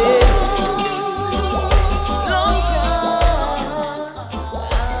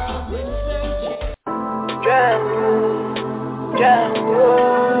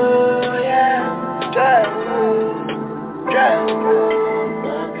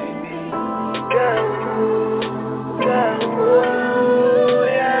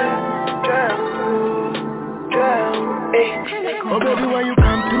 Oh baby, when you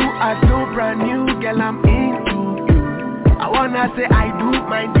come through, I so brand new, girl, I'm into you. I wanna say I do,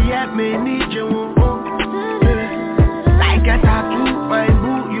 my dear, may need you. Like a tattoo, my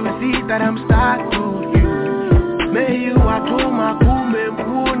boo, you see that I'm stuck to you. May you atuma kume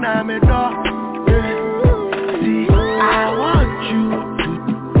muna me do. See, I want you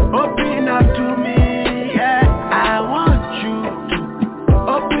to open up to me. Yeah, I want you to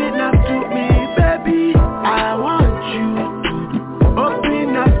open up to me, baby. I want you to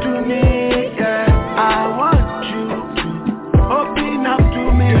open up to me. Yeah, I want you to open up to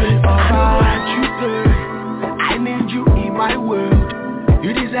me. I want you, girl. I need you in my world. You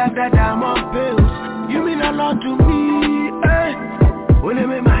deserve that diamond pills. You mean a lot to me. Hey, when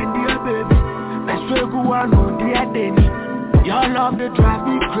I'm in my dear baby, I swear go on dear Denny. Your love they drive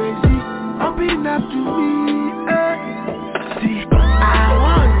me crazy. Open up to me. Hey, see, I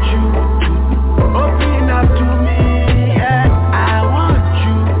want you to open up to me. Yeah, I want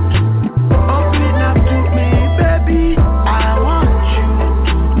you to open up to me, baby. I want you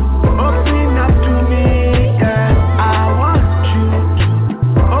to open up to me. Yeah, I want you to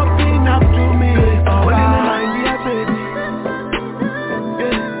open up to me. When I'm in my dear baby.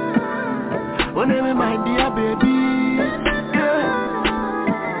 Yeah, when I'm in my dear baby. Yeah,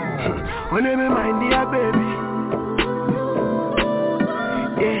 when I'm in my dear baby.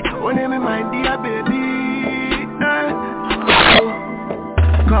 Yeah, when I'm in my dear baby.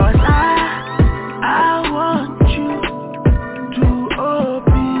 Cause I want you to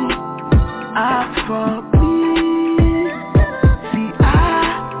open up for me. See, I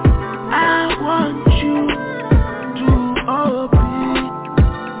want you to open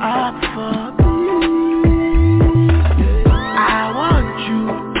up for me. I want you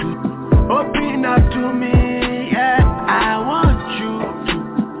to open up to me. Yeah, I want you to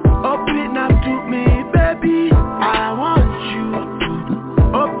open up to me, baby. I want you to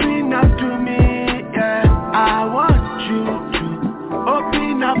open up to me. Yeah, I want you to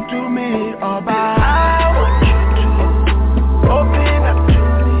open up to me. Oh, I want you to open up to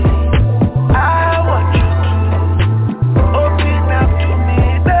me. I want you to open up to me,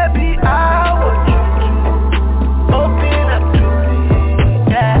 baby. I want you to open up to me.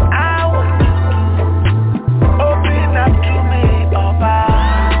 Yeah, I want you to open up to me. Oh,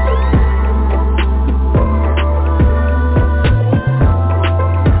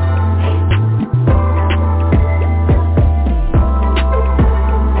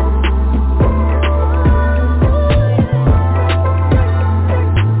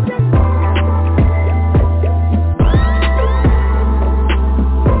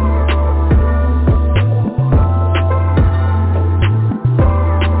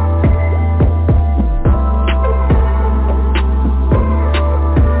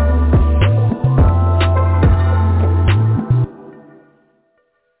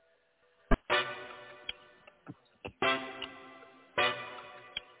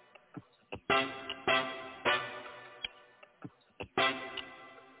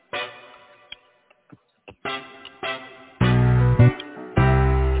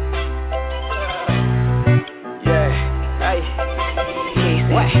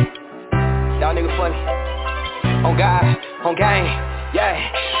 on game, yeah,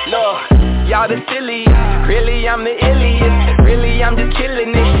 look, y'all the silly, really I'm the illiest, really I'm just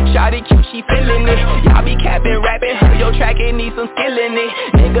killing it, shawty cute, she feeling it, y'all be capping, rapping, heard your track, it need some skill in it,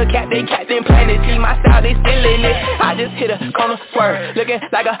 nigga captain, planet, see my style, they still in it, I just hit a corner swerve, looking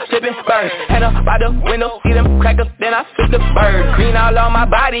like a flipping bird, and up by the window, see them crackers, then I flip the bird, green all on my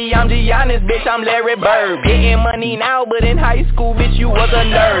body, I'm Giannis, bitch, I'm Larry Bird, getting money now, but in high school, bitch, you was a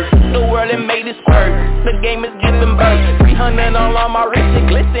nerd, the world and made it squirt, the game is getting bird, 300 all on my wrist, it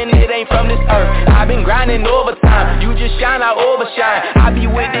glisten, it ain't from this earth, I've been grinding overtime, you just shine, I overshine, I be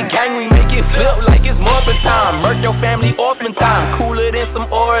with the gang, we make it flip like it's morphin' time, murk your family orphan time, cooler than some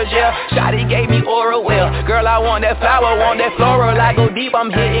orange, yeah, shawty gave me oral well, girl I want that flower, want that floral, I go deep,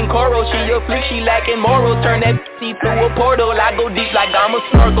 I'm hitting coral, she a freak, she lacking morals, turn that to a portal, I go deep like I'm a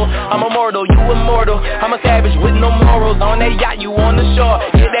snorkel, I'm immortal, you immortal, I'm a savage with no morals, on that yacht, you on the shore,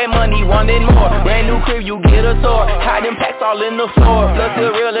 get that money, wanting more, brand new crib, you get a tour, hide them packs all in the floor, plus the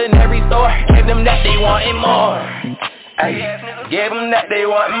real in every store, give them that they wantin' more, ay, give them that they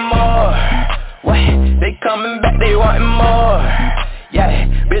wantin' more, what, they coming back, they wantin' more, yeah,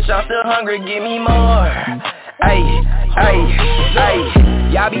 bitch I'm still hungry, give me more, ay,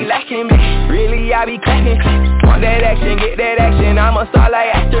 y'all be lacking me, really I be cracking, want that action, get that action, I'm a star like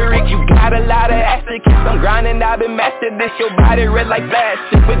asterisk, you got a lot of asterisks, I'm grinding, I've been mastered this, your body red like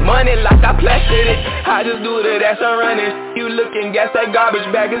plastic, with money like I plastered it, I just do the dash, I'm running, you looking, gas that garbage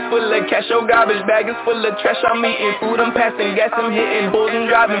bag is full of cash, your garbage bag is full of trash, I'm eating food, I'm passing gas, I'm hitting bulls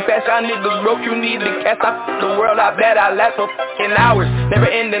and driving fast, y'all niggas broke, you need the cash, I f*** the world, I bet I last for f***ing hours, never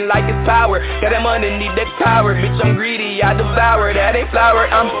ending like it's power, got that money, need that power, bitch I'm greedy, I devour, that ain't flour, work.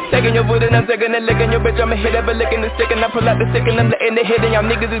 I'm taking your foot and I'm taking it, licking your bitch. I'ma hit every licking the stick and I pull out the stick and I'm letting it hit. And y'all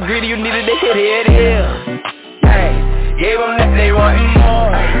niggas is greedy, you needed to hit it. Hey, gave them that they wantin' more.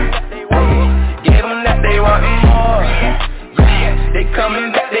 Gave them that they wantin' more. Yeah, they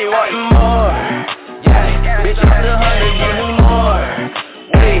coming back, they wantin' more. Yeah, bitch, I'm the 100, give me more.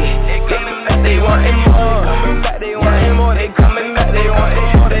 Hey, they coming back, they wantin' more. Coming back, they wantin' more. They coming back, they wantin'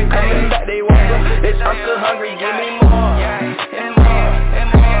 more. They coming back, they want more. Bitch, I'm still hungry, give me more. And more, and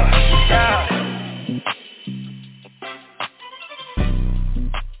more. Yeah.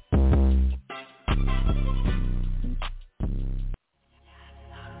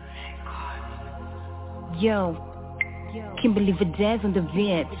 Yo, can't believe it jazz on the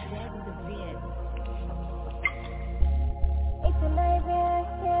vid.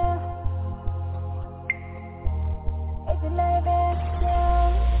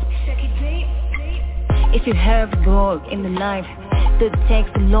 If you have gold in the life, that takes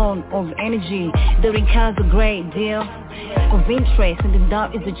a loan of energy, that requires a great deal of interest, and the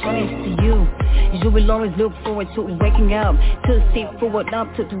doubt is a challenge to you. You will always look forward to waking up, to step forward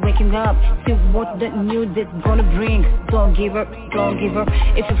up to waking up, see what that new that's gonna bring. Don't give up, don't give up.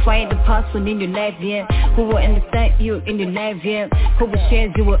 If you find the person in your life, yeah, who will understand you in your life, yeah, who will share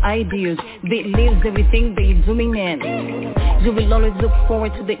your ideas, believes everything that you're doing, man. You will always look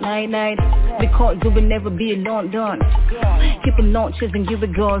forward to the night, because you will never be alone, done. Keep on chasing your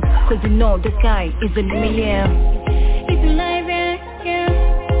goals, cause you know the sky is the limit, yeah. It's alive, yeah.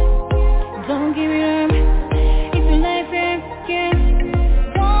 Don't give it up. It's alive, yeah.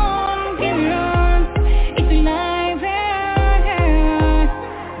 Don't give it up. It's alive,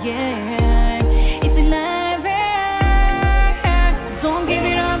 yeah. It's alive, don't give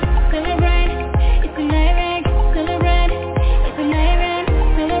it up. Celebrate. It's alive, celebrate. It's alive,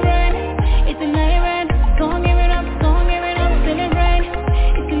 celebrate. It's alive, don't give it up. Don't give it up. Celebrate.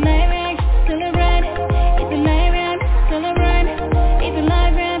 It's alive, celebrate. It's alive, celebrate. It's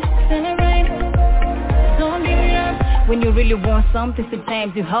alive, celebrate. Don't give it up. When you really want something,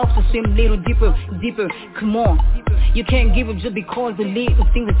 sometimes you have to swim a little deeper, deeper. Come on. You can't give up just because the little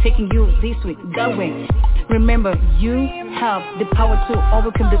things are taking you this way, that way. Remember, you have the power to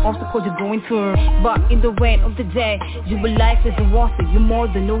overcome the obstacles you're going through. But in the end of the day, your life isn't worth it. You're more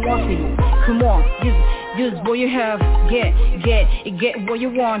than no worth it. Come on, use what you have. Get what you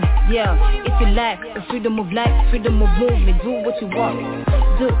want. Yeah, it's your life, the freedom of life, freedom of movement. Do what you want.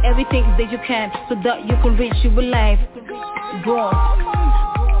 Do everything that you can so that you can reach your life. Go.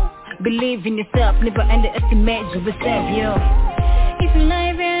 Believe in yourself, never underestimate yourself, yo. It's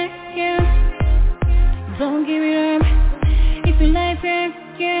alive, yeah. Don't give it up. It's alive,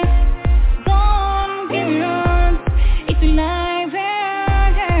 yeah. Don't give it up. It's alive,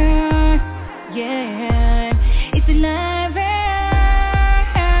 yeah. It's alive,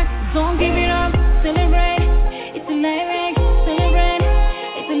 don't give it up. Celebrate. It's alive, celebrate.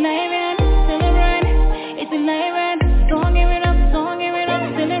 It's alive, celebrate. It's alive, don't give it up. Don't give it up.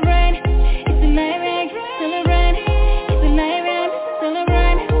 Celebrate. It's alive, celebrate. It's alive,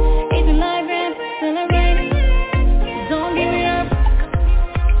 celebrate. It's alive, celebrate. Don't give it up.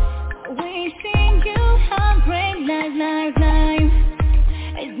 Wishing you a great life.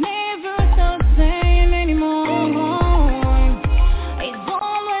 It's never the same anymore. It's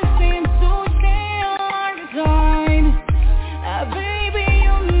always been so scared. Baby,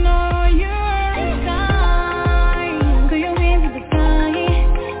 you know you're a sky. Throw your hands in the sky.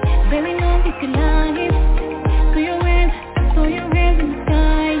 Baby, no, you can lie. Throw your hands in the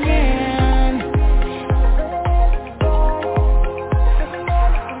sky, yeah.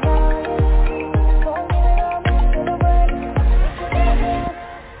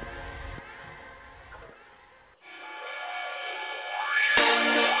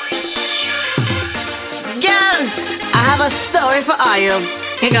 Girl, I have a story for all you.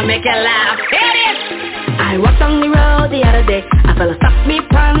 It gonna make you laugh. Here it is. I walked on the road the other day. A fella stopped me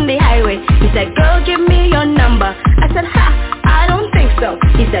on the highway. He said, girl, give me your number. I said, I don't think so.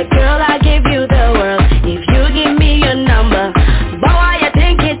 He said, girl, I'll give you the world if you give me your number. But why you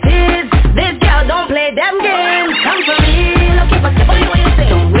think it is? This girl don't play them games. Come for real, okay, but what you say?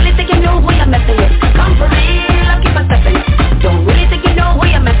 Don't really think you know who you're messing with. Come for real, okay, but stepping. Don't really think you know who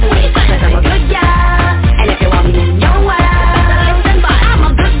you're messing with. Cause I'm a good girl, and if you want me in your world, listen, but I'm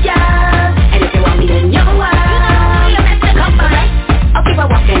a good girl, and if you want me in your world, come correct, I'll keep on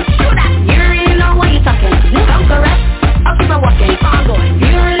walking. Do that. You really know what you're talking. Come correct, I'll keep on walking. I'm going.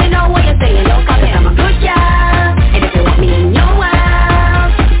 You really know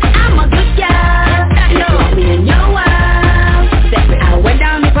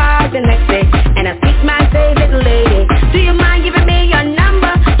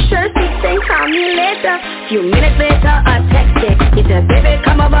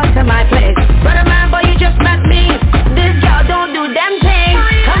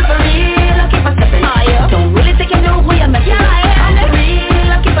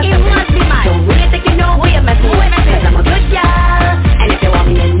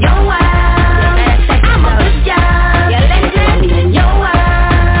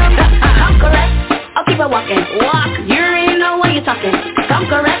talking. Walk, you really know what you're talking. Come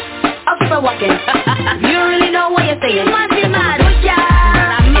correct, up for walking. You really know what you're saying. You must be mad. Good girl,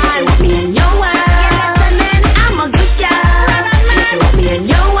 I'm mad. You want me in your world. I'm a good girl. You want me in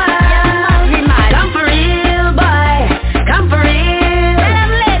your world. You must be mad. Come for real, boy. Come for real.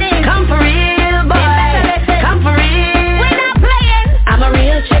 Come for real, boy. Come for real. We're not playing. I'm a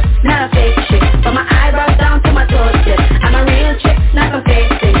real chick, not a fake chick. From my eyebrows down to my toes tip. I'm a real chick, not a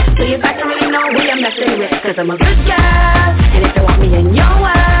fake thing. So you got to really know who you're messing with. Cause I'm a good girl. And if you want me in your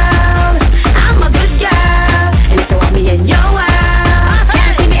world, I'm a good girl. And if you want me in your world,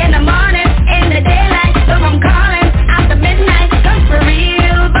 can't see me in the morning, in the daylight. So I'm calling after midnight. Come for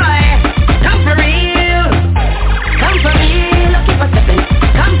real, boy. Come for real. Come for real. Keep us stepping.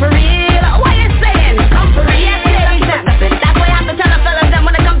 Come for real. What you saying? Come for real. That's why I have to tell the fellas them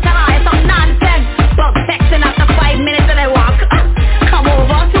when they come to her. It's some nonsense. But texting after 5 minutes and they walk. Come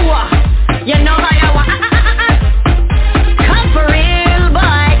over to her. You know how you want. Come for real,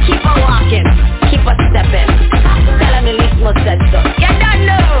 boy. Keep her walking. Keep her stepping. Tell them the least must said so. You don't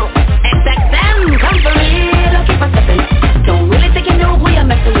know. XXM. Come for real. Keep her stepping. Don't really think you know who you're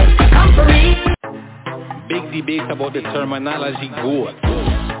messing with. Come for real. Big debate about the terminology good.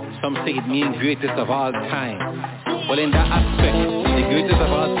 Some say it means greatest of all time. Well, in that aspect, the greatest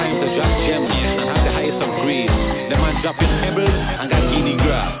of all time to drop gems and have the highest of grades. The man dropping pebbles and got guinea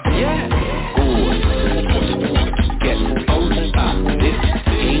grab. Yeah. Good. Get out of this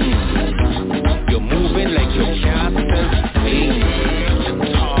thing. You're moving like you can't sustain.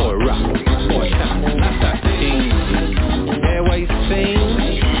 Or rock, or tap, that's that thing. Hear what he's saying?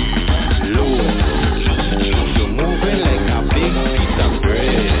 Low. You're moving like a big piece of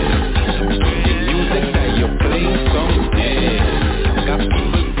bread. The music that you're playing sounds dead. Got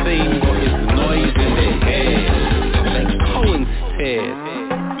people saying, but it's noise in their head. Like how instead,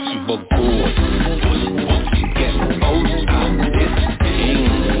 but good. Get out of this thing.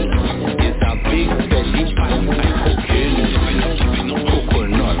 It's a big veggie pie and cocaine.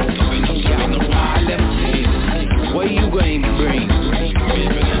 Coconut. Got all them things. What you going to bring?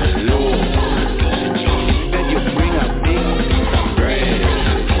 Low. Instead you bring a big piece of bread.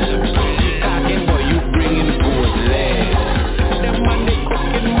 Talking boy, you bringing good lead. Them man they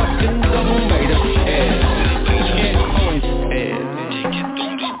cooking mutton down by the head. Get how instead.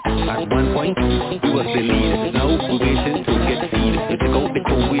 At one point, we was the leaders. Now we waiting to get seed. We take out the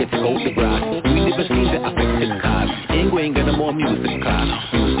coal, we take out the grass. We never seen the affected cars. Ain't going to more music class.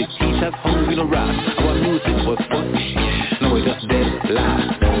 Music teachers hungry no rap. Our music was fun. Now we just dead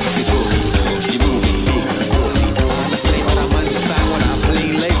last. We do it, we move it big, holy. All the play, all the man sang when I play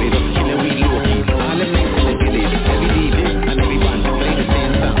like they just killing we low-key. All the nights in the village, every DJ and every band play the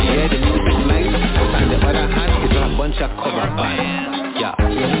same song. Yeah, the music nice, but on the other hand, it's a bunch of cover bands. Yeah,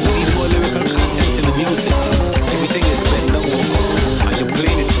 we need more lyrical content in the music. Everything is bent down over. And you're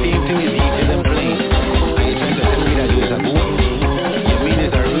playing the same thing as each of them playing. And you're trying to tell me that you is a goat. You mean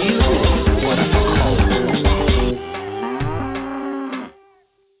it's a real goat? What a cow.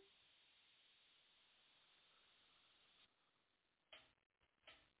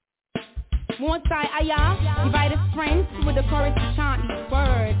 Most I divide the strength with the courage to chant these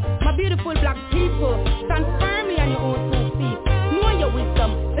words. My beautiful black people, stand firmly on your own 2 feet. Know your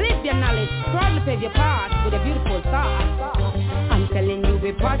wisdom, live your knowledge, proudly pave your path with a beautiful thought. I'm telling you,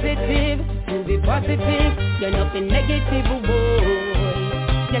 be positive, you be positive. You're nothing negative, whoa.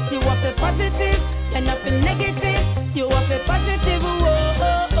 Yes, you are be positive, you're nothing negative. You are be positive,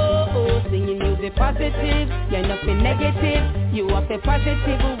 whoa. Singing you be positive, you're nothing negative. You are be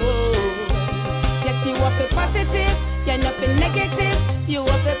positive, whoa. Yes, you are be positive, you're nothing negative. You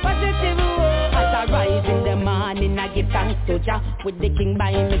are be positive, whoa. As I rise in the morning, I give thanks to Jah. With the king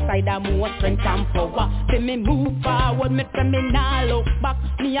by my side, I'm more strength and power. See me move forward, me say me nah look back.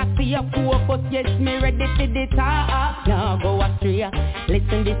 Me a see a focus, yes, me ready for the top. Now go astray,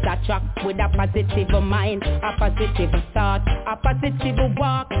 listen this a track with a positive mind, a positive thought, a positive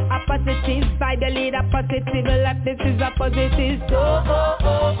walk, a positive side, lead a positive life. This is a positive soul.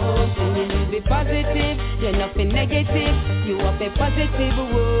 You be positive, you're nothing negative. You are be positive,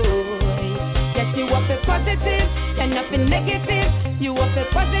 whoa. Yes, you are be positive, you're nothing negative. You are be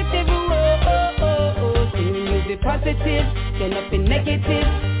positive, whoa. You be positive, you're nothing negative.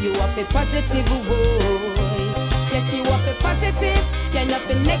 You are be positive, whoa. Yes, you are be positive, you're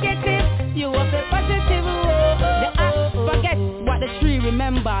nothing negative. You are be positive, whoa. The axe forget what the tree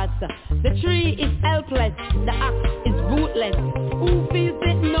remembers. The tree is helpless, the axe is rootless. Who feels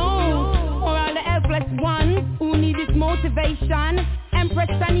it knows, or all the helpless ones who need this motivation. Empress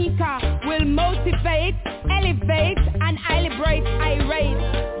Tanika will motivate, elevate, and liberate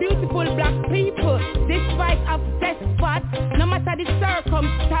irate. Beautiful black people, this fight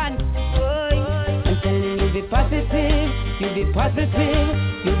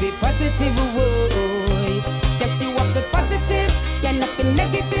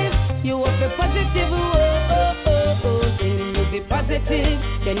positive, you be positive,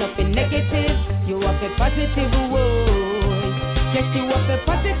 you're nothing negative, you have a positive, yes, you have a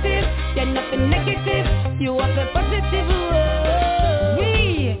positive, you're nothing negative, you have a positive, we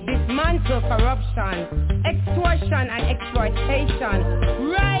dismantle corruption, extortion and exploitation,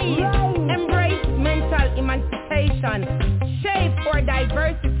 rise, embrace mental emancipation, shape for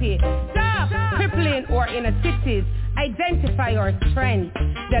diversity, stop crippling our inner cities, identify our strengths,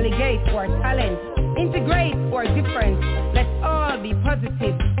 delegate our talents, integrate our difference, let's all be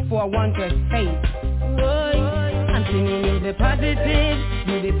positive for a wondrous fate. I'm singing you be positive,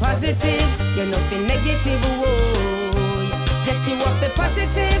 you're nothing negative, yes, you have the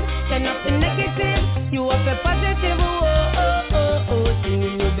positive, you're nothing negative, you have the positive,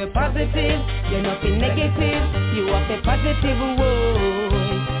 singing you be positive, you're nothing negative, you have the positive,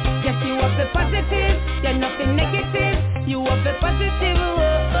 yes, you have the positive, you're nothing negative, you have the positive,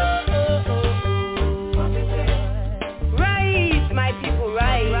 rise, my people,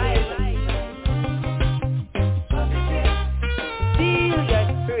 rise. Feel your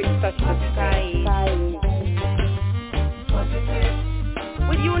spirit touch the sky.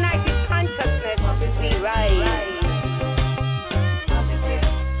 With united consciousness, we rise.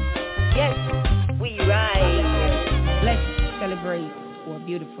 Yes, we rise. Let's celebrate our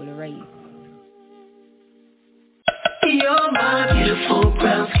beautiful race. You're my beautiful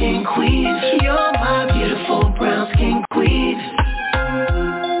brown skin queen. You're my beautiful brown skin queen.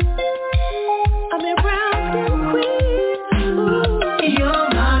 I'm a brown skin queen. You're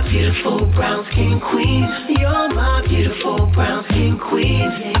my beautiful brown skin queen. You're my beautiful brown skin queen.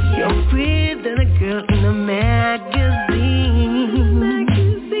 You're prettier than a girl in a magazine.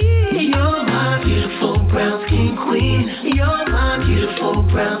 You're my beautiful brown skin queen. You're my beautiful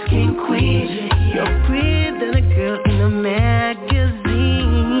brown skin queen. You're prettier than a girl in a magazine.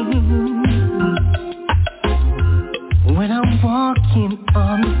 When I'm walking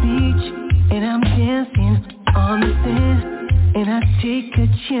on the beach and I'm dancing on the sand and I take a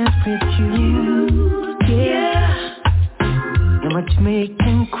chance with you, yeah. You're my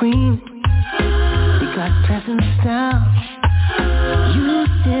Jamaican queen. You got class and style. You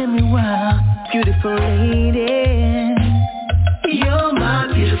send me wild, beautiful lady. You're my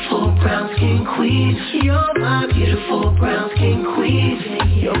beautiful brown skin queen. You're my beautiful brown skin queen.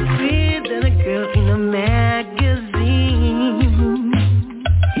 You're prettier than a girl in a magazine.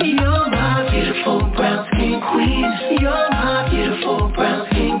 You're my beautiful brown skin queen. You're my beautiful brown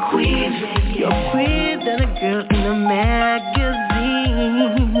skin queen. You're prettier than a girl in a magazine.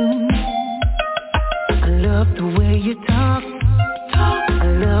 I love the way you talk. I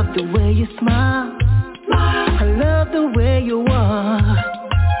love the way you smile. I love the way you walk,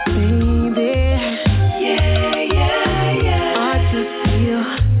 baby. Yeah, yeah, yeah. I just feel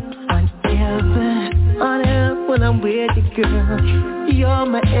on earth when I'm with you, girl. You're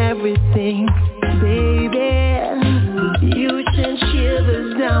my everything, baby. You send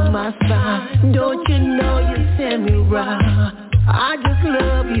shivers down my spine. Don't you know you send me round? I just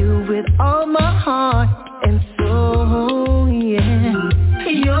love you with all my heart and soul, yeah.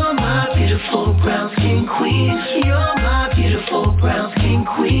 You're my beautiful brown skin queen. You're my beautiful brown skin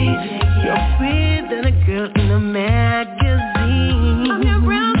queen. You're prettier than a girl in a magazine. I'm your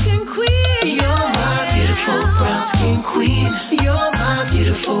brown skin queen. You're my beautiful brown skin queen. You're my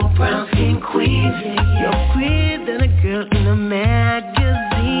beautiful brown skin queen. You're prettier than a girl in a magazine.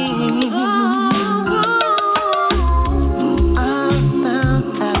 I found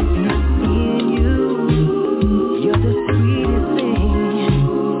happiness in you. You're the sweetest thing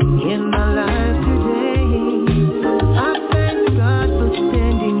in my life today. I thank God for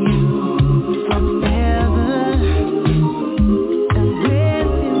sending you from heaven and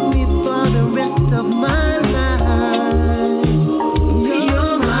blessing me for the rest of my life.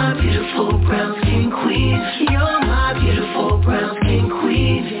 You're my beautiful brown skin queen. You're my beautiful brown skin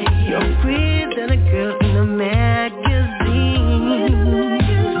queen. You're prettier than a girl in a magazine.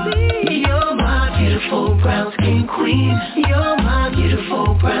 You're my beautiful brown skin queen. You're my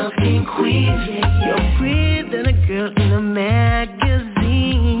beautiful brown skin queen. You're prettier than a girl in a magazine.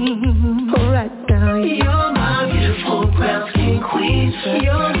 Right now, you're my beautiful brown skin queen.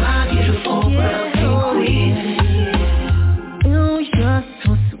 You're my beautiful brown skin queen. Oh, you're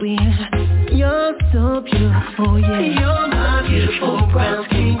so sweet. You're so beautiful, yeah. You're my beautiful brown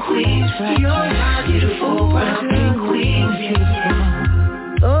skin queen. You're my beautiful brown skin queen.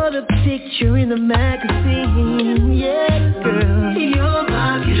 Oh, the picture in the magazine, yeah, girl. You're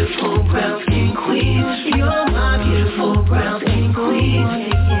my beautiful brown skin queen. You're my beautiful brown skin queen.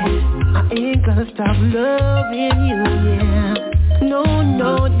 I ain't gonna stop loving you, yeah. No,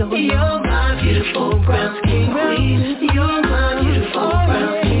 no, no. You're my beautiful brown skin queen. You're my beautiful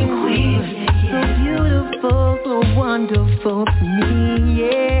brown skin queen. So beautiful, so wonderful to me,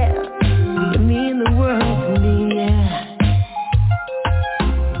 yeah. You mean the world to me, yeah.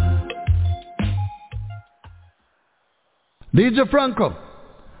 DJ Franco,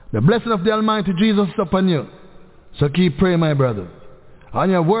 the blessing of the Almighty Jesus is upon you. So keep praying, my brother. On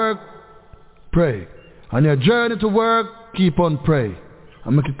your work, pray. On your journey to work, keep on praying.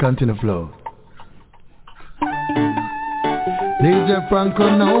 And make it continue flow. DJ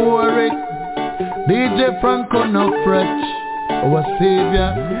Franco, no worry. DJ Franco, no fret. Our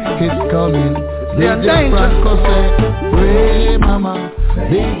Savior is coming. DJ Franco say, pray mama.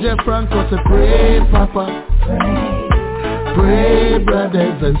 DJ Franco say, pray papa. Pray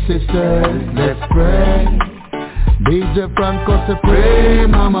brothers and sisters, let's pray. DJ Franco say, pray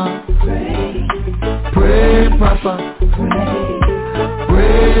mama. Pray papa.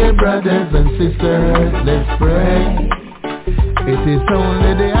 Pray brothers and sisters, let's pray. It is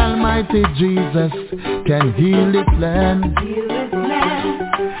only the Almighty Jesus can heal this land.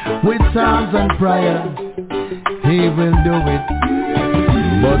 With psalms and prayer, He will do it.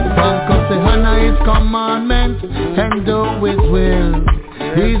 But Franco say honor His commandment and do His will.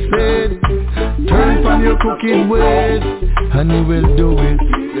 He said, turn from your crooked ways and He will do it.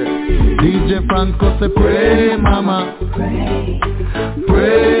 DJ Franco say, pray mama,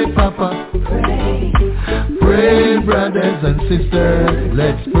 pray papa, pray brothers and sisters,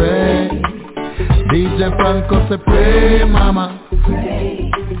 let's pray. DJ Franco say, pray mama,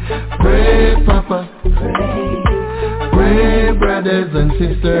 pray papa, pray brothers and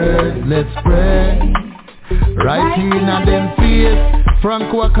sisters, let's pray. Right in a them face,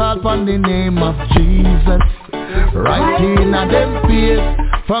 Franco a call upon the name of Jesus. Right in a them face,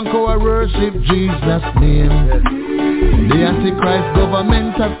 Franco a worship Jesus' name. The Antichrist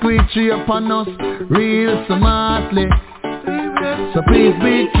government has preached upon us real smartly. So please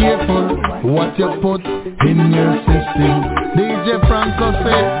be careful what you put in your system. DJ Franco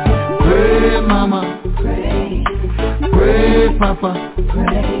say, pray mama, pray papa,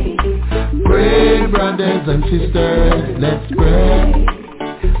 pray brothers and sisters, let's pray.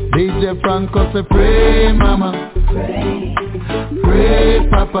 DJ Franco say, pray mama, pray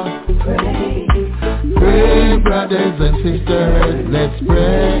papa, pray brothers and sisters, let's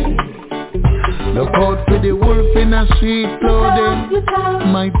pray. Look out for the wolf in a sheep clothing,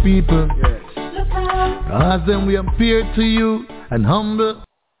 my people. Cause then we appear to you and humble.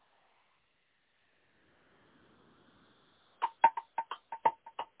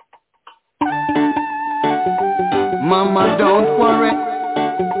 Mama, don't worry.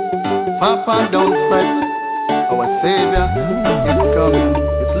 Papa, don't fret. Our Savior is coming.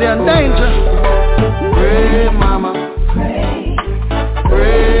 It's in danger. Pray, mama.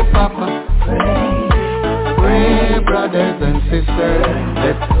 Pray, papa. Pray, brothers and sisters.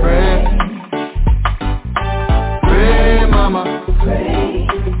 Let's pray. Pray, mama.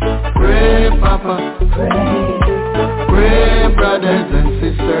 Pray, papa. Pray, brothers and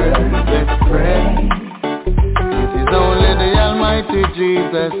sisters. Let's pray. Only the Almighty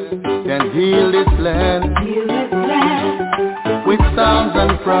Jesus can heal this land. With psalms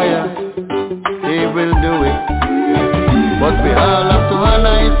and prayer, He will do it. But we all have to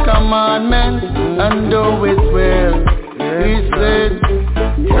honor His commandments and do His will. He said,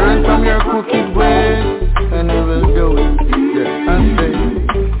 turn from your crooked ways and He will do it. And say,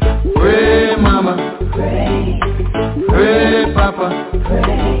 pray mama, pray papa,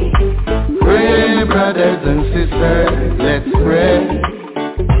 pray brothers and sisters, let's pray.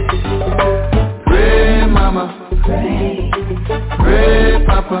 Pray mama, pray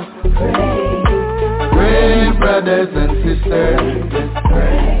papa, pray brothers and sisters, let's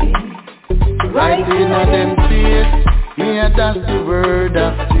pray. Right in a them tears, me a that's the word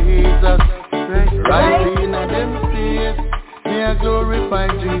of Jesus. Right in a them tears, me a glorify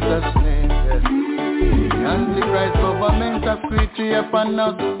Jesus' name. The Antichrist government has created upon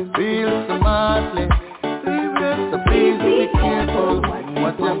us real smartly. So please be careful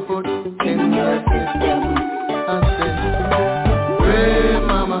what you put in your system. And say, pray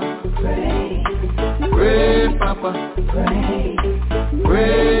mama, pray papa,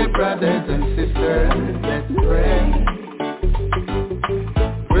 pray brothers and sisters, let's pray.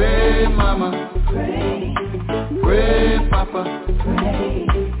 Pray mama, pray papa,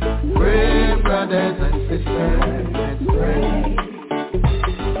 pray brothers and sisters, let's pray.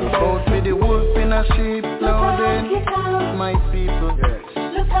 Look out for the wolf in a sheep clothing, my people.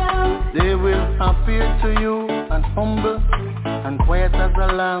 They will appear to you and humble and quiet as a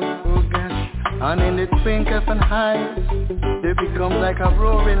lamb. Oh gosh, And in the twinkle of an eye, they become like a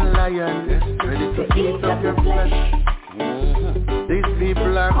roaring lion, ready to eat up your flesh. These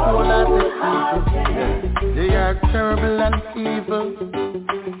people are cold-hearted people. They are terrible and evil.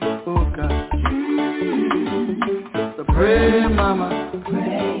 Oh God. So pray, Mama.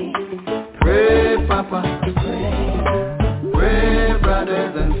 Pray, Papa. Pray,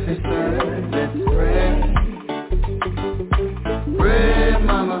 brothers and sisters. Let's pray. Pray,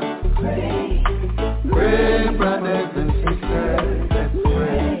 Mama. Pray, brothers and sisters. Let's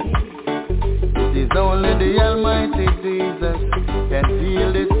pray. It is only the Almighty Jesus can heal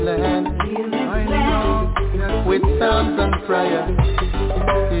this land. I know, with psalms and prayer,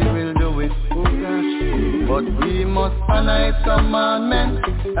 He will do it, oh gosh. But we must honor His commandments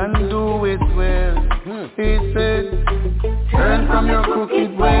and do it well. He said, turn from your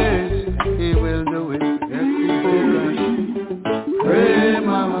crooked ways. He will do it, yes He will. Pray,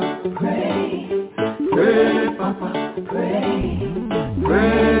 Mama. Pray, Papa.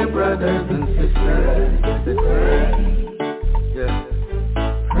 Pray, brothers and sisters. Pray.